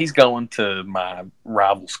going to my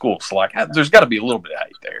rival school, so there's got to be a little bit of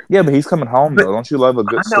hate there. Yeah, but he's coming home though. Don't you love a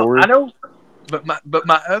good story? I know. But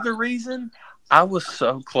my other reason, I was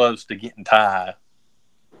so close to getting Ty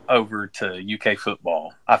over to UK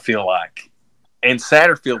football. I feel like, and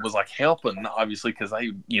Satterfield was helping, obviously, because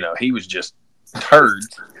he was just turds.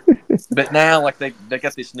 But now, they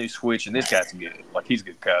got this new switch, and this guy's good. He's a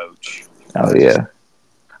good coach. Oh yeah.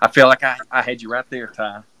 I feel like I had you right there,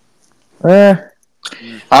 Ty.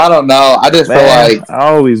 I don't know. I just feel like I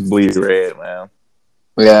always bleed red, man.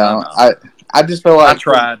 Yeah, I just feel like I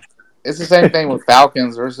tried. it's the same thing with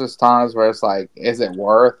Falcons. There's just times where it's like, is it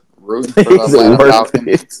worth rooting for the Is it Atlanta worth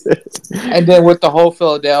Falcons? it? And then with the whole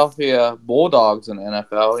Philadelphia Bulldogs in the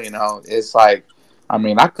NFL, it's like, I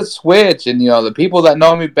mean, I could switch, and the people that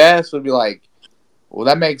know me best would be like, well,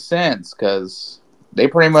 that makes sense because they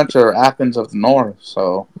pretty much are Athens of the North.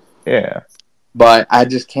 So, Yeah. but I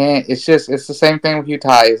just can't. It's the same thing with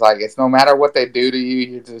Utah. It's like it's no matter what they do to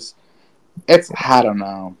you, it's I don't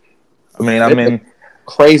know. I mean, It's a I'm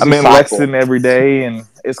crazy in cycle. Lexington every day, and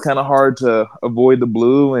it's kind of hard to avoid the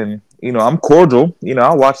blue. And I'm cordial.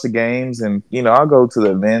 I watch the games, and I go to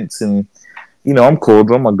the events, and I'm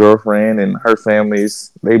cordial. My girlfriend and her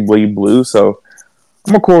families, they bleed blue, so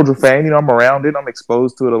I'm a cordial fan. I'm around it. I'm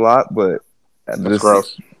exposed to it a lot, but I That's just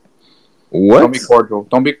gross. Don't what? be cordial.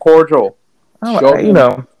 Don't be cordial. Show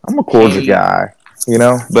them I'm a cordial pain. guy.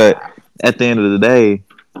 But at the end of the day,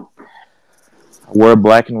 I wear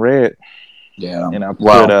black and red, Yeah. and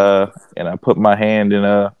Well, I put my hand in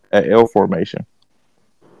a L formation,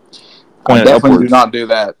 I pointed definitely do upwards. not do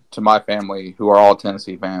that to my family, who are all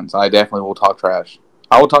Tennessee fans. I definitely will talk trash.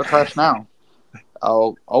 I will talk trash now.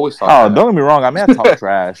 I'll always talk Oh, trash. don't get me wrong. I mean, I talk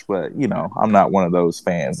trash, but I'm not one of those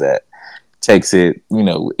fans that takes it,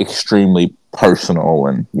 extremely personal,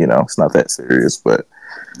 and it's not that serious. But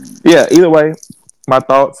yeah, either way, my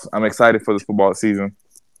thoughts. I'm excited for this football season.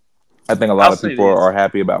 I think a lot I'll of say people this. are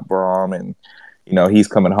happy about Braum, and he's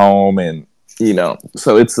coming home, and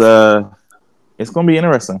so it's going to be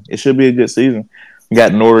interesting. It should be a good season. We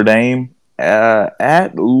got Notre Dame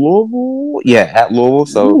at Louisville, yeah, at Louisville.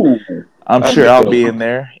 So Ooh, I'm that'd sure be a I'll good be one. in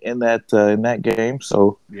there in that game.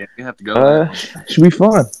 So Yeah, you have to go to that one. should be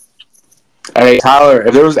fun. Hey Tyler,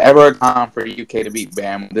 if there was ever a time for UK to beat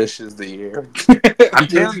Bama, this is the year. I'm this,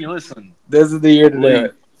 telling you, listen, this is the year to do believe,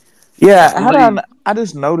 it. Yeah, believe. I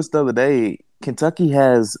just noticed the other day Kentucky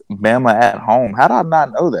has Bama at home. How did I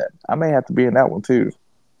not know that? I may have to be in that one too.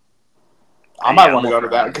 I might Yeah, want I'm to gonna go to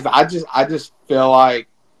that try. because I just feel like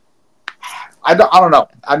I don't know.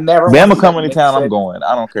 I never want to Bama say coming to town, I'm Mid-City. going.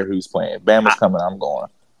 I don't care who's playing. Bama's I, coming, I'm going.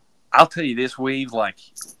 I'll tell you this, Weave. Like,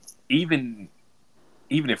 even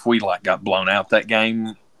if we like got blown out that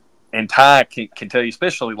game, and Ty can tell you,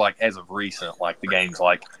 especially like as of recent, like the games,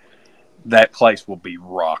 like that place will be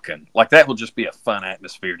rocking. Like that will just be a fun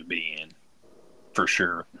atmosphere to be in for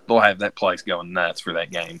sure. They'll have that place going nuts for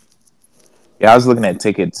that game. Yeah, I was looking at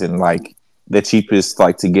tickets, and like the cheapest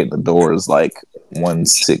like to get in the door is like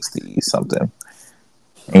 160 something.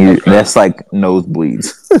 And Okay. that's like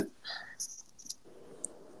nosebleeds.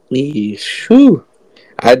 Yeesh. Whew.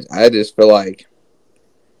 I just feel like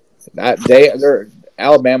that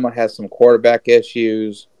Alabama has some quarterback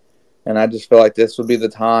issues, and I just feel like this would be the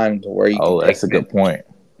time to where you can Oh, take that's a it. good point.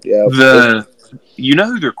 Yep. You know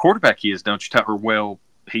who their quarterback is, don't you, Tucker? Well,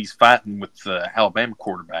 he's fighting with the Alabama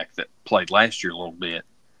quarterback that played last year a little bit.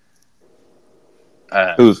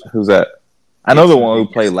 Who's that? I know His the one who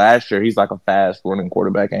played name's last year. He's like a fast running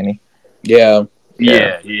quarterback, ain't he? Yeah.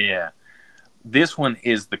 Yeah. yeah. This one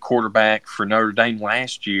is the quarterback for Notre Dame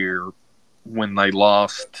last year when they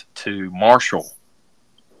lost to Marshall.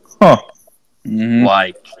 Huh. Mm-hmm.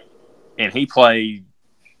 Like, and he played.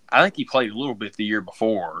 I think he played a little bit the year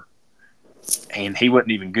before, and he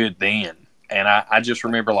wasn't even good then. And I just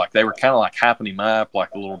remember like they were kind of like hyping him up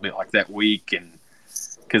like a little bit like that week, and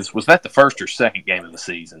because was that the first or second game of the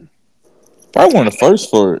season? Probably one of the first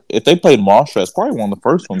for if they played Marshall. It's probably one of the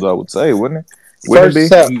first ones I would say, wouldn't it? Wouldn't First it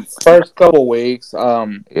set, Mm, first couple weeks. be?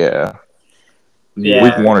 Yeah, week Yeah,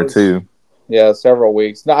 Yeah, it one or was. two. Yeah, several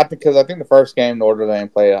weeks. No, I think the first game Notre Dame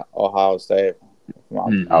played Ohio State. If I'm not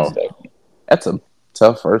mm-hmm. Oh, mistaken. that's a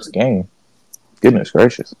tough first game. Goodness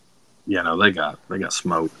gracious! Yeah. No, they got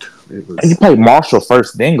smoked. It And you was play Marshall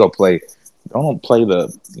first, then go play. You don't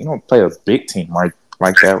play a big team like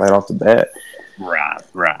that right off the bat.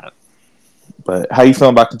 right. But how you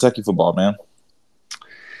feeling about Kentucky football, man?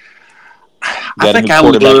 I Got a think new I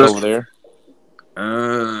quarterback look. over there.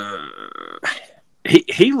 Uh,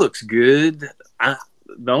 he looks good.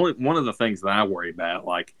 The only one of the things that I worry about,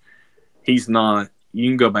 like he's not. You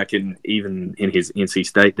can go back and even in his NC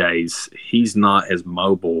State days, he's not as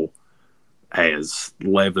mobile as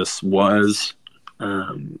Levis was.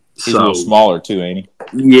 He's a little So smaller too, ain't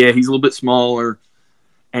he? yeah, he's a little bit smaller,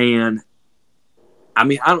 and I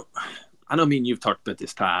mean, I know me and you've talked about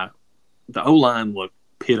this, Ty. The O line looked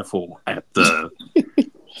pitiful at the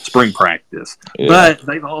spring practice, Yeah. but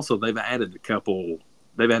they've added a couple.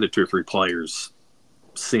 They've added 2 or 3 players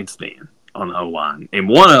since then on the O line, and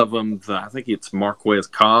one of them, I think it's Marquez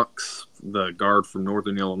Cox, the guard from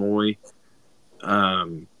Northern Illinois.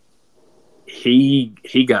 He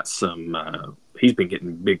got some. He's been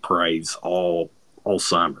getting big praise all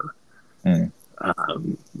summer. Mm.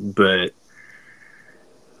 But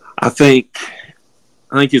I think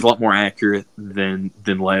he's a lot more accurate than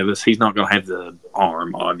Levis. He's not going to have the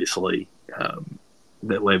arm, obviously,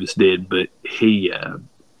 that Levis did, but he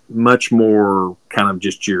much more kind of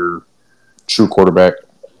just your True quarterback.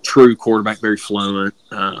 Very fluent.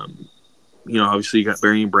 Obviously you got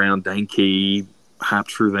Barry Brown, Dane Key,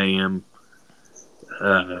 hyped for them.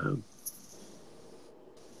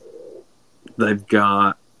 They've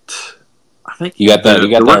got, I think You got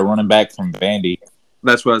that running back from Vandy.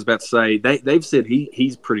 That's what I was about to say. They've said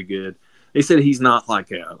he's pretty good. They said he's not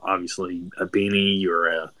like obviously a Benny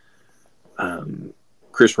or a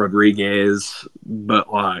Chris Rodriguez,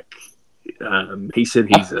 but like he said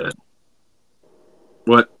he's a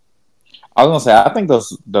what? I was gonna say, I think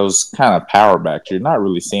those kind of power backs, you're not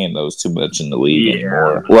really seeing those too much in the league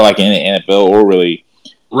anymore. Or like in the NFL, or really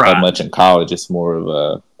that much in college. It's more of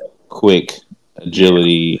a quick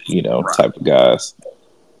agility, type of guys.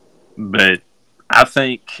 But I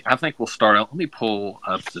think we'll start out. Let me pull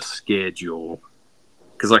up the schedule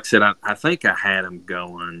because, like I said, I think I had them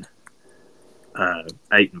going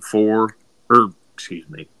 8-4, or excuse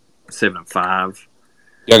me, 7-5.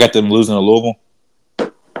 Y'all got them losing to Louisville.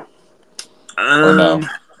 Or no?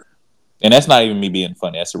 And that's not even me being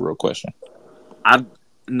funny. That's a real question. I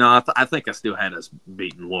think I still had us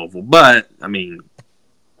beating Louisville, but I mean,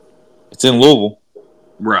 it's in Louisville,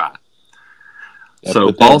 right?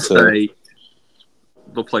 So Ball State,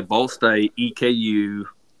 they'll play Ball State, EKU.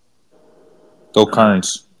 Go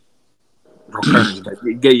Kearns.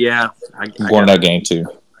 Yeah, I'm going to that game too.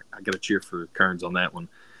 I got to cheer for Kearns on that one.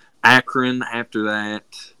 Akron after that.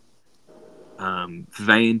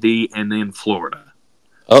 Vandy, and then Florida.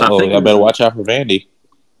 So I better watch out for Vandy.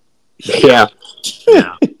 Yeah.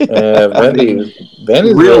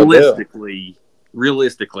 Vandy's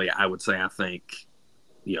realistically, I would say I think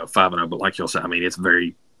 5-0. But like you'll say, I mean, it's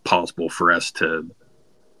very possible for us to,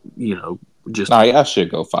 just I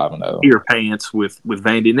should go 5-0. Ear pants with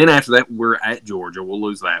Vandy, and then after that we're at Georgia. We'll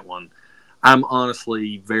lose that one. I'm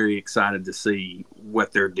honestly very excited to see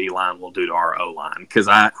what their D line will do to our O line because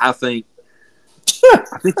I think.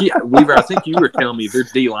 Weaver, I think you were telling me their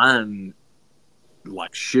D line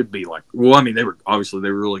should be well, I mean they were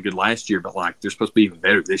really good last year, but they're supposed to be even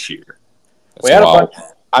better this year. As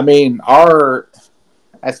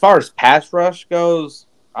far as pass rush goes,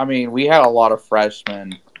 I mean we had a lot of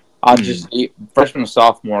freshmen freshman and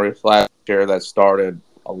sophomore last year that started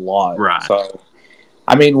a lot. Right. So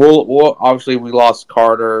I mean we'll obviously we lost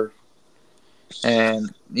Carter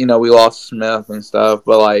and we lost Smith and stuff,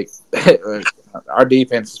 but our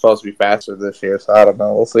defense is supposed to be faster this year, so I don't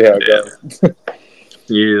know. We'll see how it goes.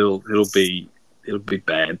 It'll be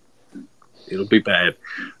bad. It'll be bad.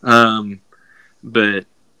 But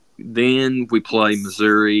then we play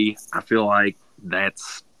Missouri. I feel like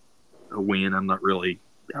that's a win. I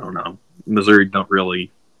don't know. Missouri don't really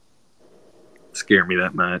scare me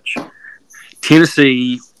that much.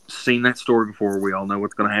 Tennessee, seen that story before. We all know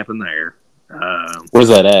what's going to happen there. Where's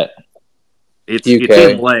that at? It's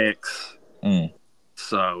in Lex.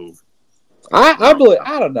 So I believe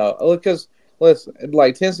I don't know because listen,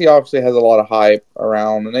 Tennessee obviously has a lot of hype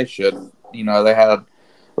around, and they should. They had a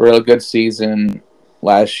really good season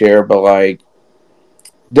last year, but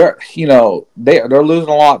they're losing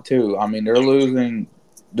a lot too. I mean, they're losing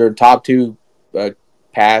their top two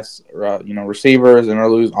pass receivers, and they're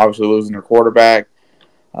obviously losing their quarterback.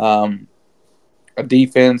 Their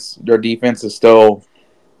defense is still,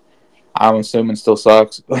 I'm assuming, still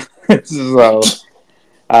sucks. So.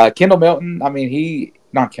 Kendall Milton, I mean,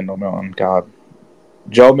 not Kendall Milton, God.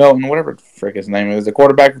 Joe Milton, whatever the frick his name is, the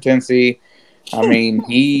quarterback for Tennessee. I mean,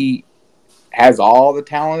 he has all the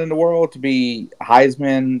talent in the world to be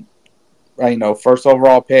Heisman, first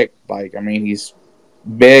overall pick. I mean, he's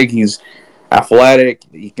big, he's athletic,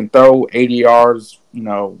 he can throw 80 yards,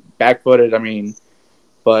 back-footed. I mean,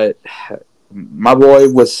 but my boy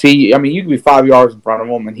you could be 5 yards in front of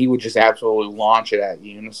him, and he would just absolutely launch it at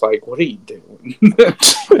you. And it's like, what are you doing?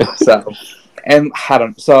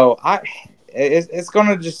 It's going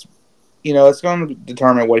to just, it's going to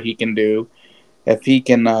determine what he can do. If he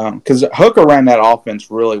can, because Hooker ran that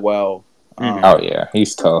offense really well.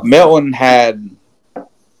 He's tough. Milton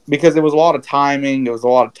because there was a lot of timing, there was a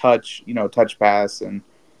lot of touch pass, and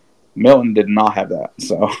Milton did not have that.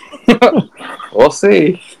 So we'll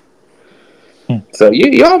see. So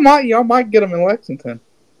y'all might get him in Lexington.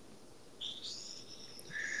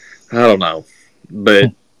 I don't know, but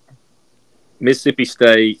Mississippi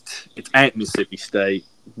State. It's at Mississippi State,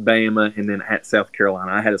 Bama, and then at South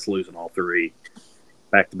Carolina. I had us losing all three,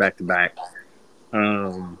 back to back to back.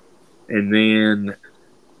 And then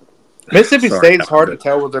Mississippi Sorry, State's hard to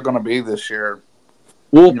tell what they're going to be this year.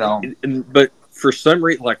 well, You know, but for some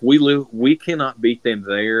reason, like we cannot beat them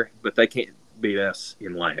there, but they can't beat us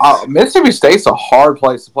in Lance. Mississippi State's a hard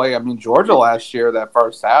place to play. I mean, Georgia last year, that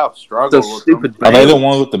first half, struggled Those with them. stupid Are they the Bales.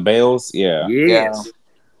 one with the Bales? Yeah. Yeah. Yes.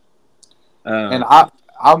 And I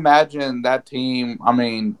imagine that team, I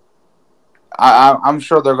mean, I'm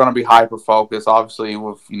sure they're going to be hyper-focused, obviously,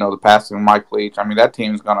 with, the passing of Mike Leach. I mean, that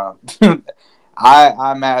team's going to –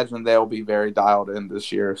 I imagine they'll be very dialed in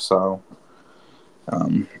this year. So,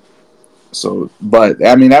 but,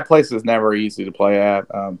 I mean, that place is never easy to play at.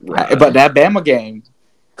 Right. But that Bama game,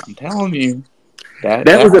 I'm telling you. That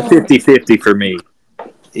was a 50-50 for me.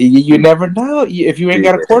 You never know. If you ain't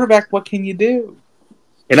got a quarterback, what can you do?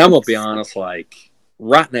 And I'm going to be honest, like,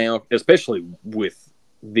 right now, especially with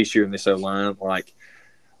this year in this O-line, like,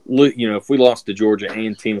 look, if we lost to Georgia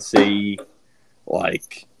and Tennessee,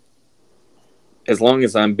 like, as long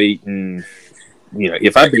as I'm beating,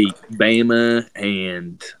 if I beat Bama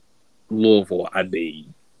and Louisville, I'd be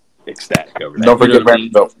ecstatic over that. Don't forget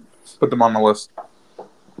Vanderbilt. Put them on the list.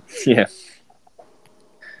 Yeah.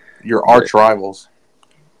 Your arch rivals.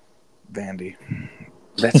 Vandy.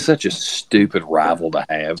 That's such a stupid rival to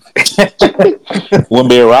have. Wouldn't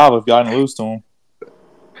be a rival if y'all didn't lose to them.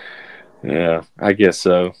 Yeah, I guess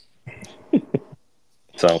so.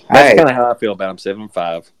 So that's kind of how I feel about them.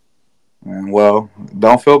 7-5. Well,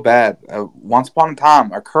 don't feel bad. Once upon a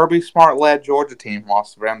time, a Kirby Smart-led Georgia team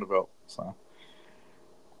lost to Vanderbilt. So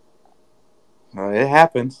it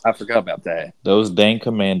happens. I forgot about that. Those dang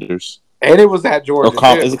Commanders. And it was at Georgia.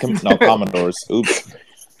 Commodores. Oops.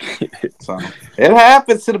 So it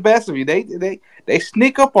happens to the best of you. They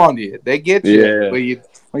sneak up on you. They get you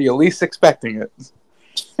when you're least expecting it.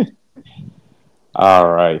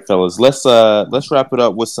 All right, fellas. Let's wrap it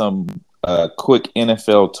up with some quick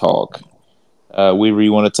NFL talk. Weaver,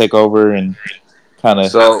 you want to take over and kind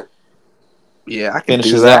of I can finish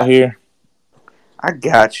do us that. out here. I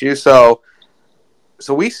got you. So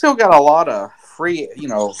we still got a lot of free,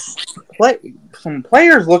 some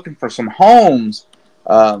players looking for some homes,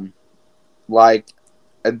 like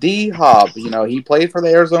a D Hop. He played for the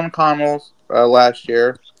Arizona Cardinals last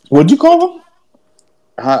year. What'd you call him?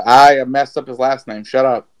 I messed up his last name. Shut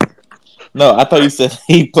up. No, I thought you said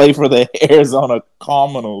he played for the Arizona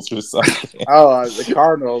Cardinals or something. Oh, the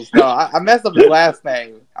Cardinals. No, I messed up his last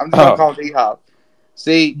name. I'm just going to call him D Hop.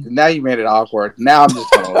 See, now you made it awkward. Now I'm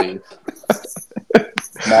just going to leave.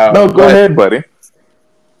 No, go ahead, buddy.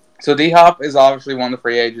 So D Hop is obviously one of the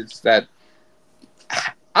free agents that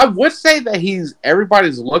I would say that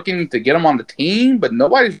everybody's looking to get him on the team, but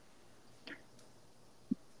nobody's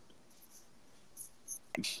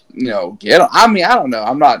get him. I mean, I don't know.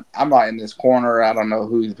 I'm not in this corner. I don't know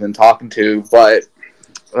who he's been talking to, but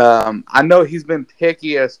I know he's been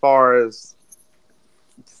picky as far as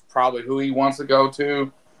probably who he wants to go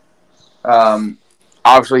to.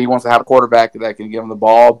 Obviously, he wants to have a quarterback that can give him the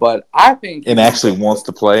ball, but I think and actually wants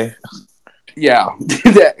to play. Yeah,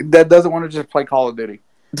 that doesn't want to just play Call of Duty.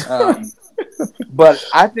 But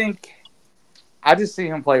I think I just see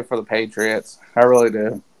him play for the Patriots. I really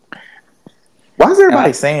do. Why is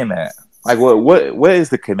everybody saying that? Like, what is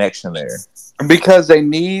the connection there? Because they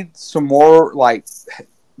need some more. Like,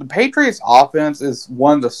 the Patriots' offense is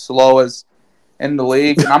one of the slowest in the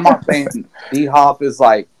league, and I'm not saying D Hop is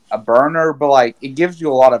like a burner, but like it gives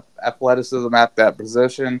you a lot of athleticism at that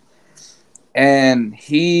position. And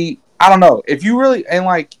I don't know if you really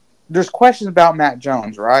like. There's questions about Matt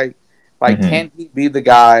Jones, right? Like, can he be the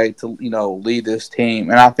guy to lead this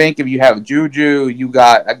team? And I think if you have Juju, you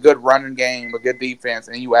got a good running game, a good defense,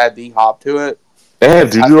 and you add D Hop to it. They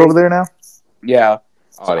have Juju over there now. Yeah.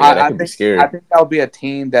 Oh, yeah, that could be scary. I think that'll be a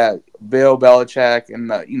team that Bill Belichick and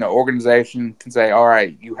the organization can say, all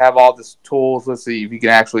right, you have all these tools. Let's see if you can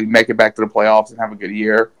actually make it back to the playoffs and have a good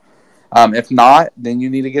year. If not, then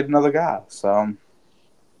you need to get another guy. So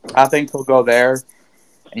I think he'll go there.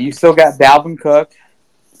 And you still got Dalvin Cook.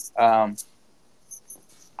 I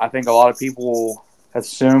think a lot of people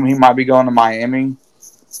assume he might be going to Miami.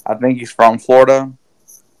 I think he's from Florida.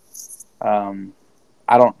 I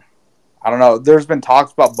don't know. There's been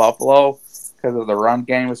talks about Buffalo because of the run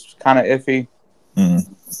game, which is kind of iffy.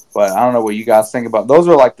 But I don't know what you guys think about. Those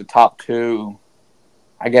are like the top two,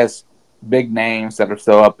 I guess, big names that are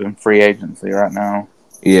still up in free agency right now.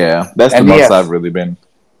 Yeah, that's the most I've really been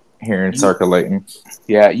hearing circulating.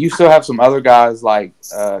 Yeah, you still have some other guys like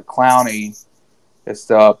Clowney is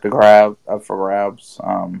still up for grabs.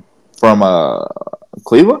 From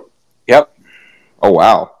Cleveland? Yep. Oh,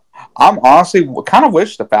 wow. I'm honestly kind of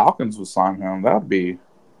wish the Falcons would sign him. That'd be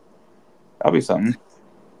something.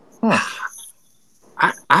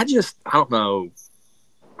 I don't know.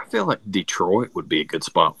 I feel like Detroit would be a good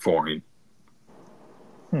spot for him.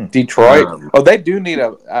 Detroit. They do need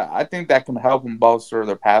I think that can help them bolster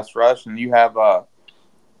their pass rush, and you have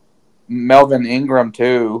Melvin Ingram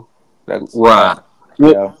too. That's right.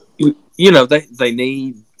 Well, they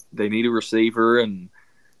need a receiver, and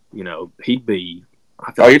he'd be.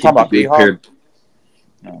 I feel you're talking about D-Hop?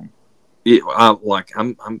 No.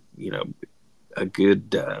 I'm a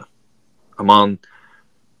good. I'm on.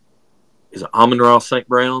 Is it Amon-Ra St.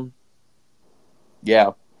 Brown?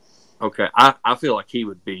 Yeah. Okay, I feel like he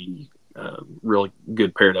would be really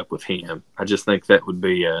good paired up with him. I just think that would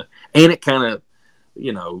be and it kind of,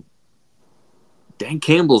 Dan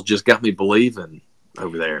Campbell's just got me believing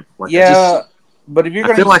over there. But if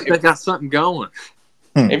you're I feel like they got something going.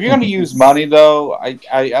 If you're going to use money, though,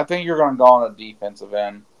 I think you're going to go on the defensive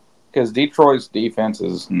end because Detroit's defense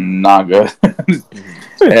is not good.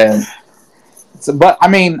 But I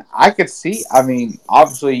mean, I could see. I mean,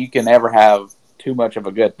 obviously, you can never have too much of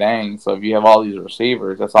a good thing. So if you have all these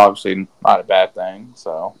receivers, that's obviously not a bad thing.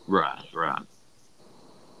 So right.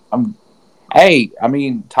 Hey, I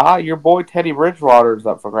mean, Ty, your boy Teddy Bridgewater's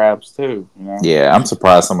up for grabs too. Yeah, I'm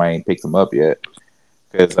surprised somebody ain't picked him up yet.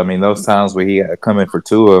 Because I mean, those times where he had to come in for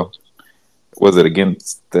Tua, was it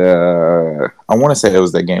against? I want to say it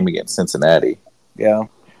was that game against Cincinnati. Yeah.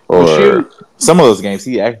 Or some of those games,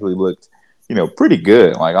 he actually looked, pretty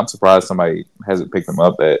good. Like I'm surprised somebody hasn't picked him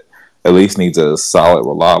up that at least needs a solid,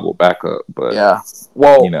 reliable backup. But yeah,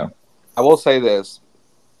 well, I will say this: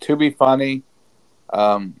 to be funny,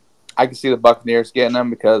 I can see the Buccaneers getting them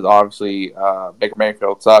because obviously Baker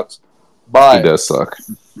Mayfield sucks. But he does suck.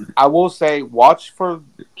 I will say, watch for.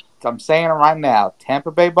 I'm saying it right now: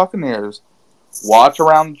 Tampa Bay Buccaneers. Watch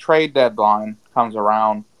around the trade deadline comes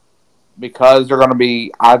around because they're going to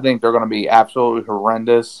be. I think they're going to be absolutely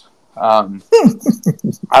horrendous. I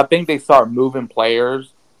think they start moving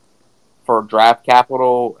players for draft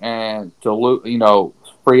capital and to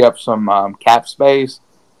free up some cap space.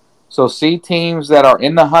 So see teams that are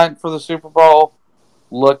in the hunt for the Super Bowl.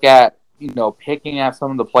 Look at picking at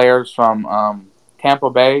some of the players from Tampa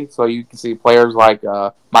Bay. So you can see players like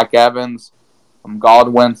Mike Evans,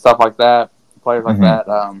 Godwin, stuff like that. Players like that.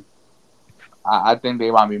 I think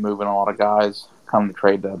they might be moving a lot of guys come the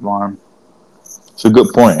trade deadline. It's a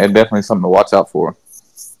good point. It's definitely something to watch out for.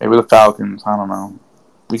 Maybe the Falcons. I don't know.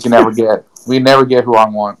 We never get who I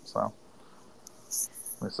want. So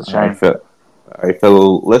it's a shame. All right,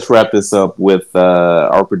 fellow. Let's wrap this up with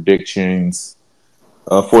our predictions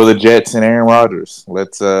for the Jets and Aaron Rodgers.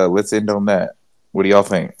 Let's end on that. What do y'all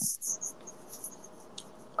think?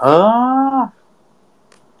 I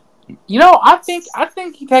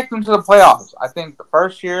think he takes them to the playoffs. I think the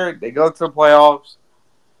first year they go to the playoffs.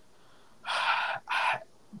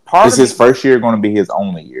 Is his first year going to be his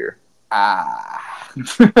only year? I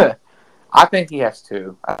think he has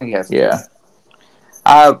two. Yeah.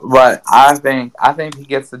 But I think he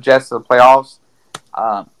gets the Jets to the playoffs.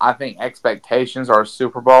 I think expectations are a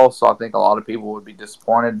Super Bowl, so I think a lot of people would be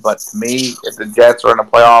disappointed. But to me, if the Jets are in the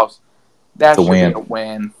playoffs, that should be a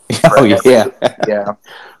win. Yeah,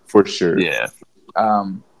 for sure. Yeah.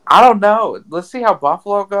 I don't know. Let's see how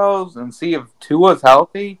Buffalo goes and see if Tua's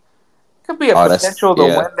healthy. Could be a potential to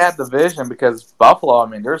win that division because Buffalo. I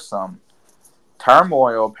mean, there's some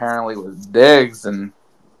turmoil apparently with Diggs and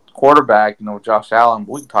quarterback. Josh Allen.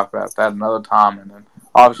 We can talk about that another time. And then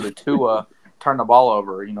obviously Tua turned the ball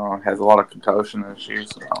over. Has a lot of concussion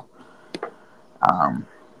issues.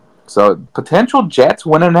 So potential Jets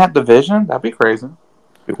winning that division. That'd be crazy.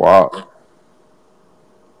 Wow.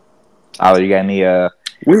 Tyler, you got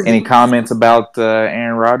any comments about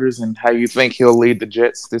Aaron Rodgers and how you think he'll lead the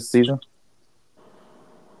Jets this season?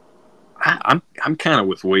 I'm kind of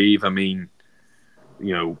with Weave. I mean,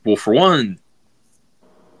 well, for one,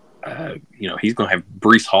 he's going to have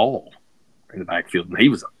Breece Hall in the backfield, and he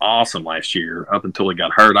was awesome last year up until he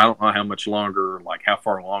got hurt. I don't know how much longer, like how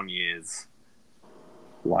far along he is,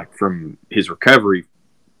 like from his recovery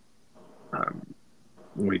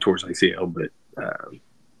when he tore his ACL, but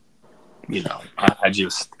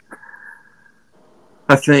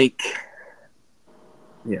I think,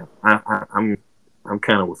 yeah, I'm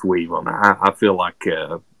kind of with Weave on that. I feel like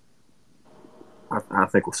I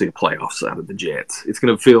think we'll see a playoffs out of the Jets. It's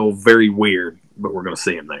going to feel very weird, but we're going to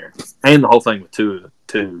see them there. And the whole thing with Tua,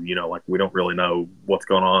 too, like we don't really know what's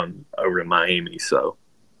going on over in Miami. So,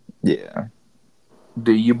 yeah.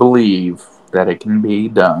 Do you believe that it can be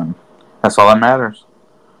done? That's all that matters.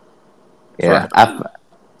 Yeah,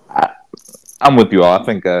 I'm with you all. I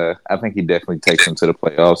think he definitely takes them to the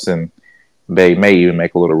playoffs, and they may even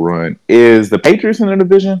make a little run. Is the Patriots in the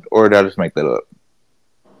division, or did I just make that up?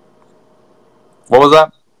 What was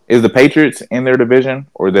that? Is the Patriots in their division,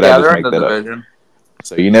 or did I Yeah, just they're in make the that up? division.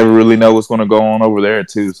 So you never really know what's going to go on over there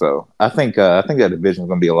too. So I think that division is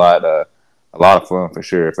going to be a lot of fun for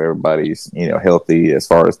sure if everybody's healthy as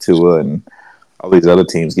far as Tua and all these other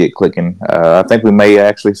teams get clicking. I think we may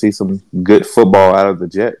actually see some good football out of the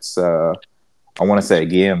Jets. I want to say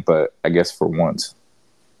again, but I guess for once.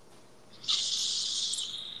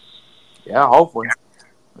 Yeah, hopefully.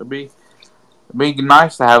 It'd be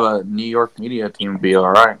nice to have a New York media team be all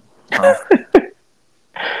right. So,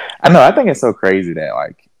 I know. I think it's so crazy that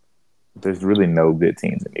like there's really no good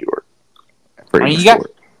teams in New York for I mean, any you got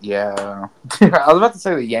sport. yeah. I was about to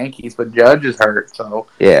say the Yankees, but Judge is hurt. So,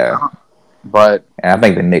 Yeah, but and I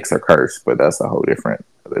think the Knicks are cursed, but that's a whole different.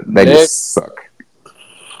 They Nick just suck.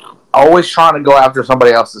 always trying to go after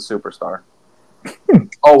somebody else's superstar.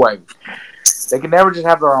 Always. They can never just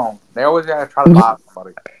have their own. They always gotta try to buy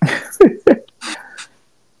somebody.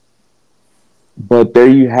 But there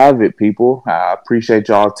you have it, people. I appreciate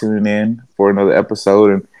y'all tuning in for another episode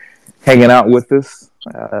and hanging out with us.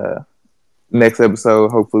 Next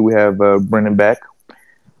episode, hopefully, we have Brendan back.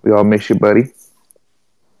 We all miss you, buddy.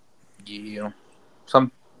 Yeah.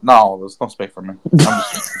 No, let's don't speak for me. I'm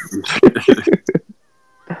just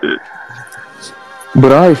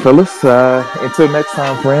But all right, fellas. Until next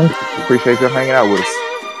time, friends. Appreciate y'all hanging out with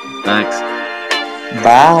us. Thanks.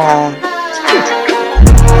 Bye.